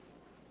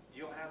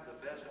 you'll have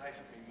the best ice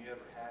cream you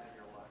ever had in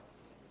your life.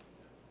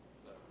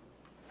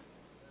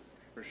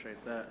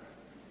 Appreciate that.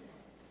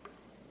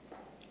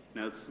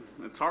 You know,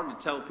 it's hard to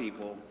tell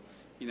people,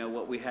 you know,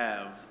 what we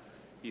have.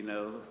 You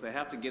know, they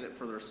have to get it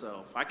for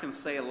themselves. I can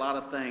say a lot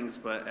of things,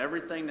 but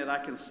everything that I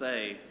can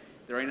say,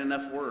 there ain't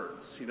enough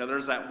words. You know,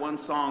 there's that one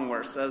song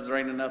where it says there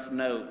ain't enough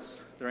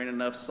notes, there ain't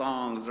enough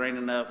songs, there ain't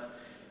enough,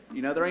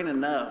 you know, there ain't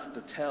enough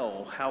to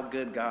tell how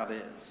good God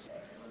is.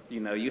 You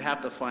know, you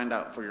have to find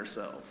out for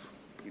yourself.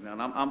 You know,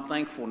 and I'm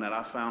thankful that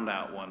I found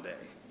out one day.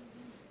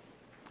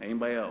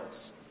 Anybody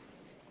else?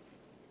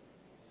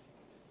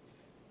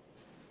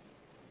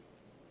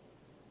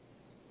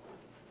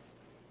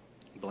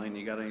 Blaine,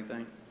 you got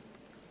anything?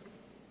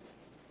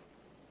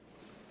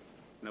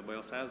 Nobody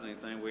else has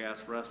anything. We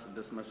ask for us to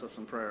dismiss us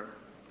in prayer.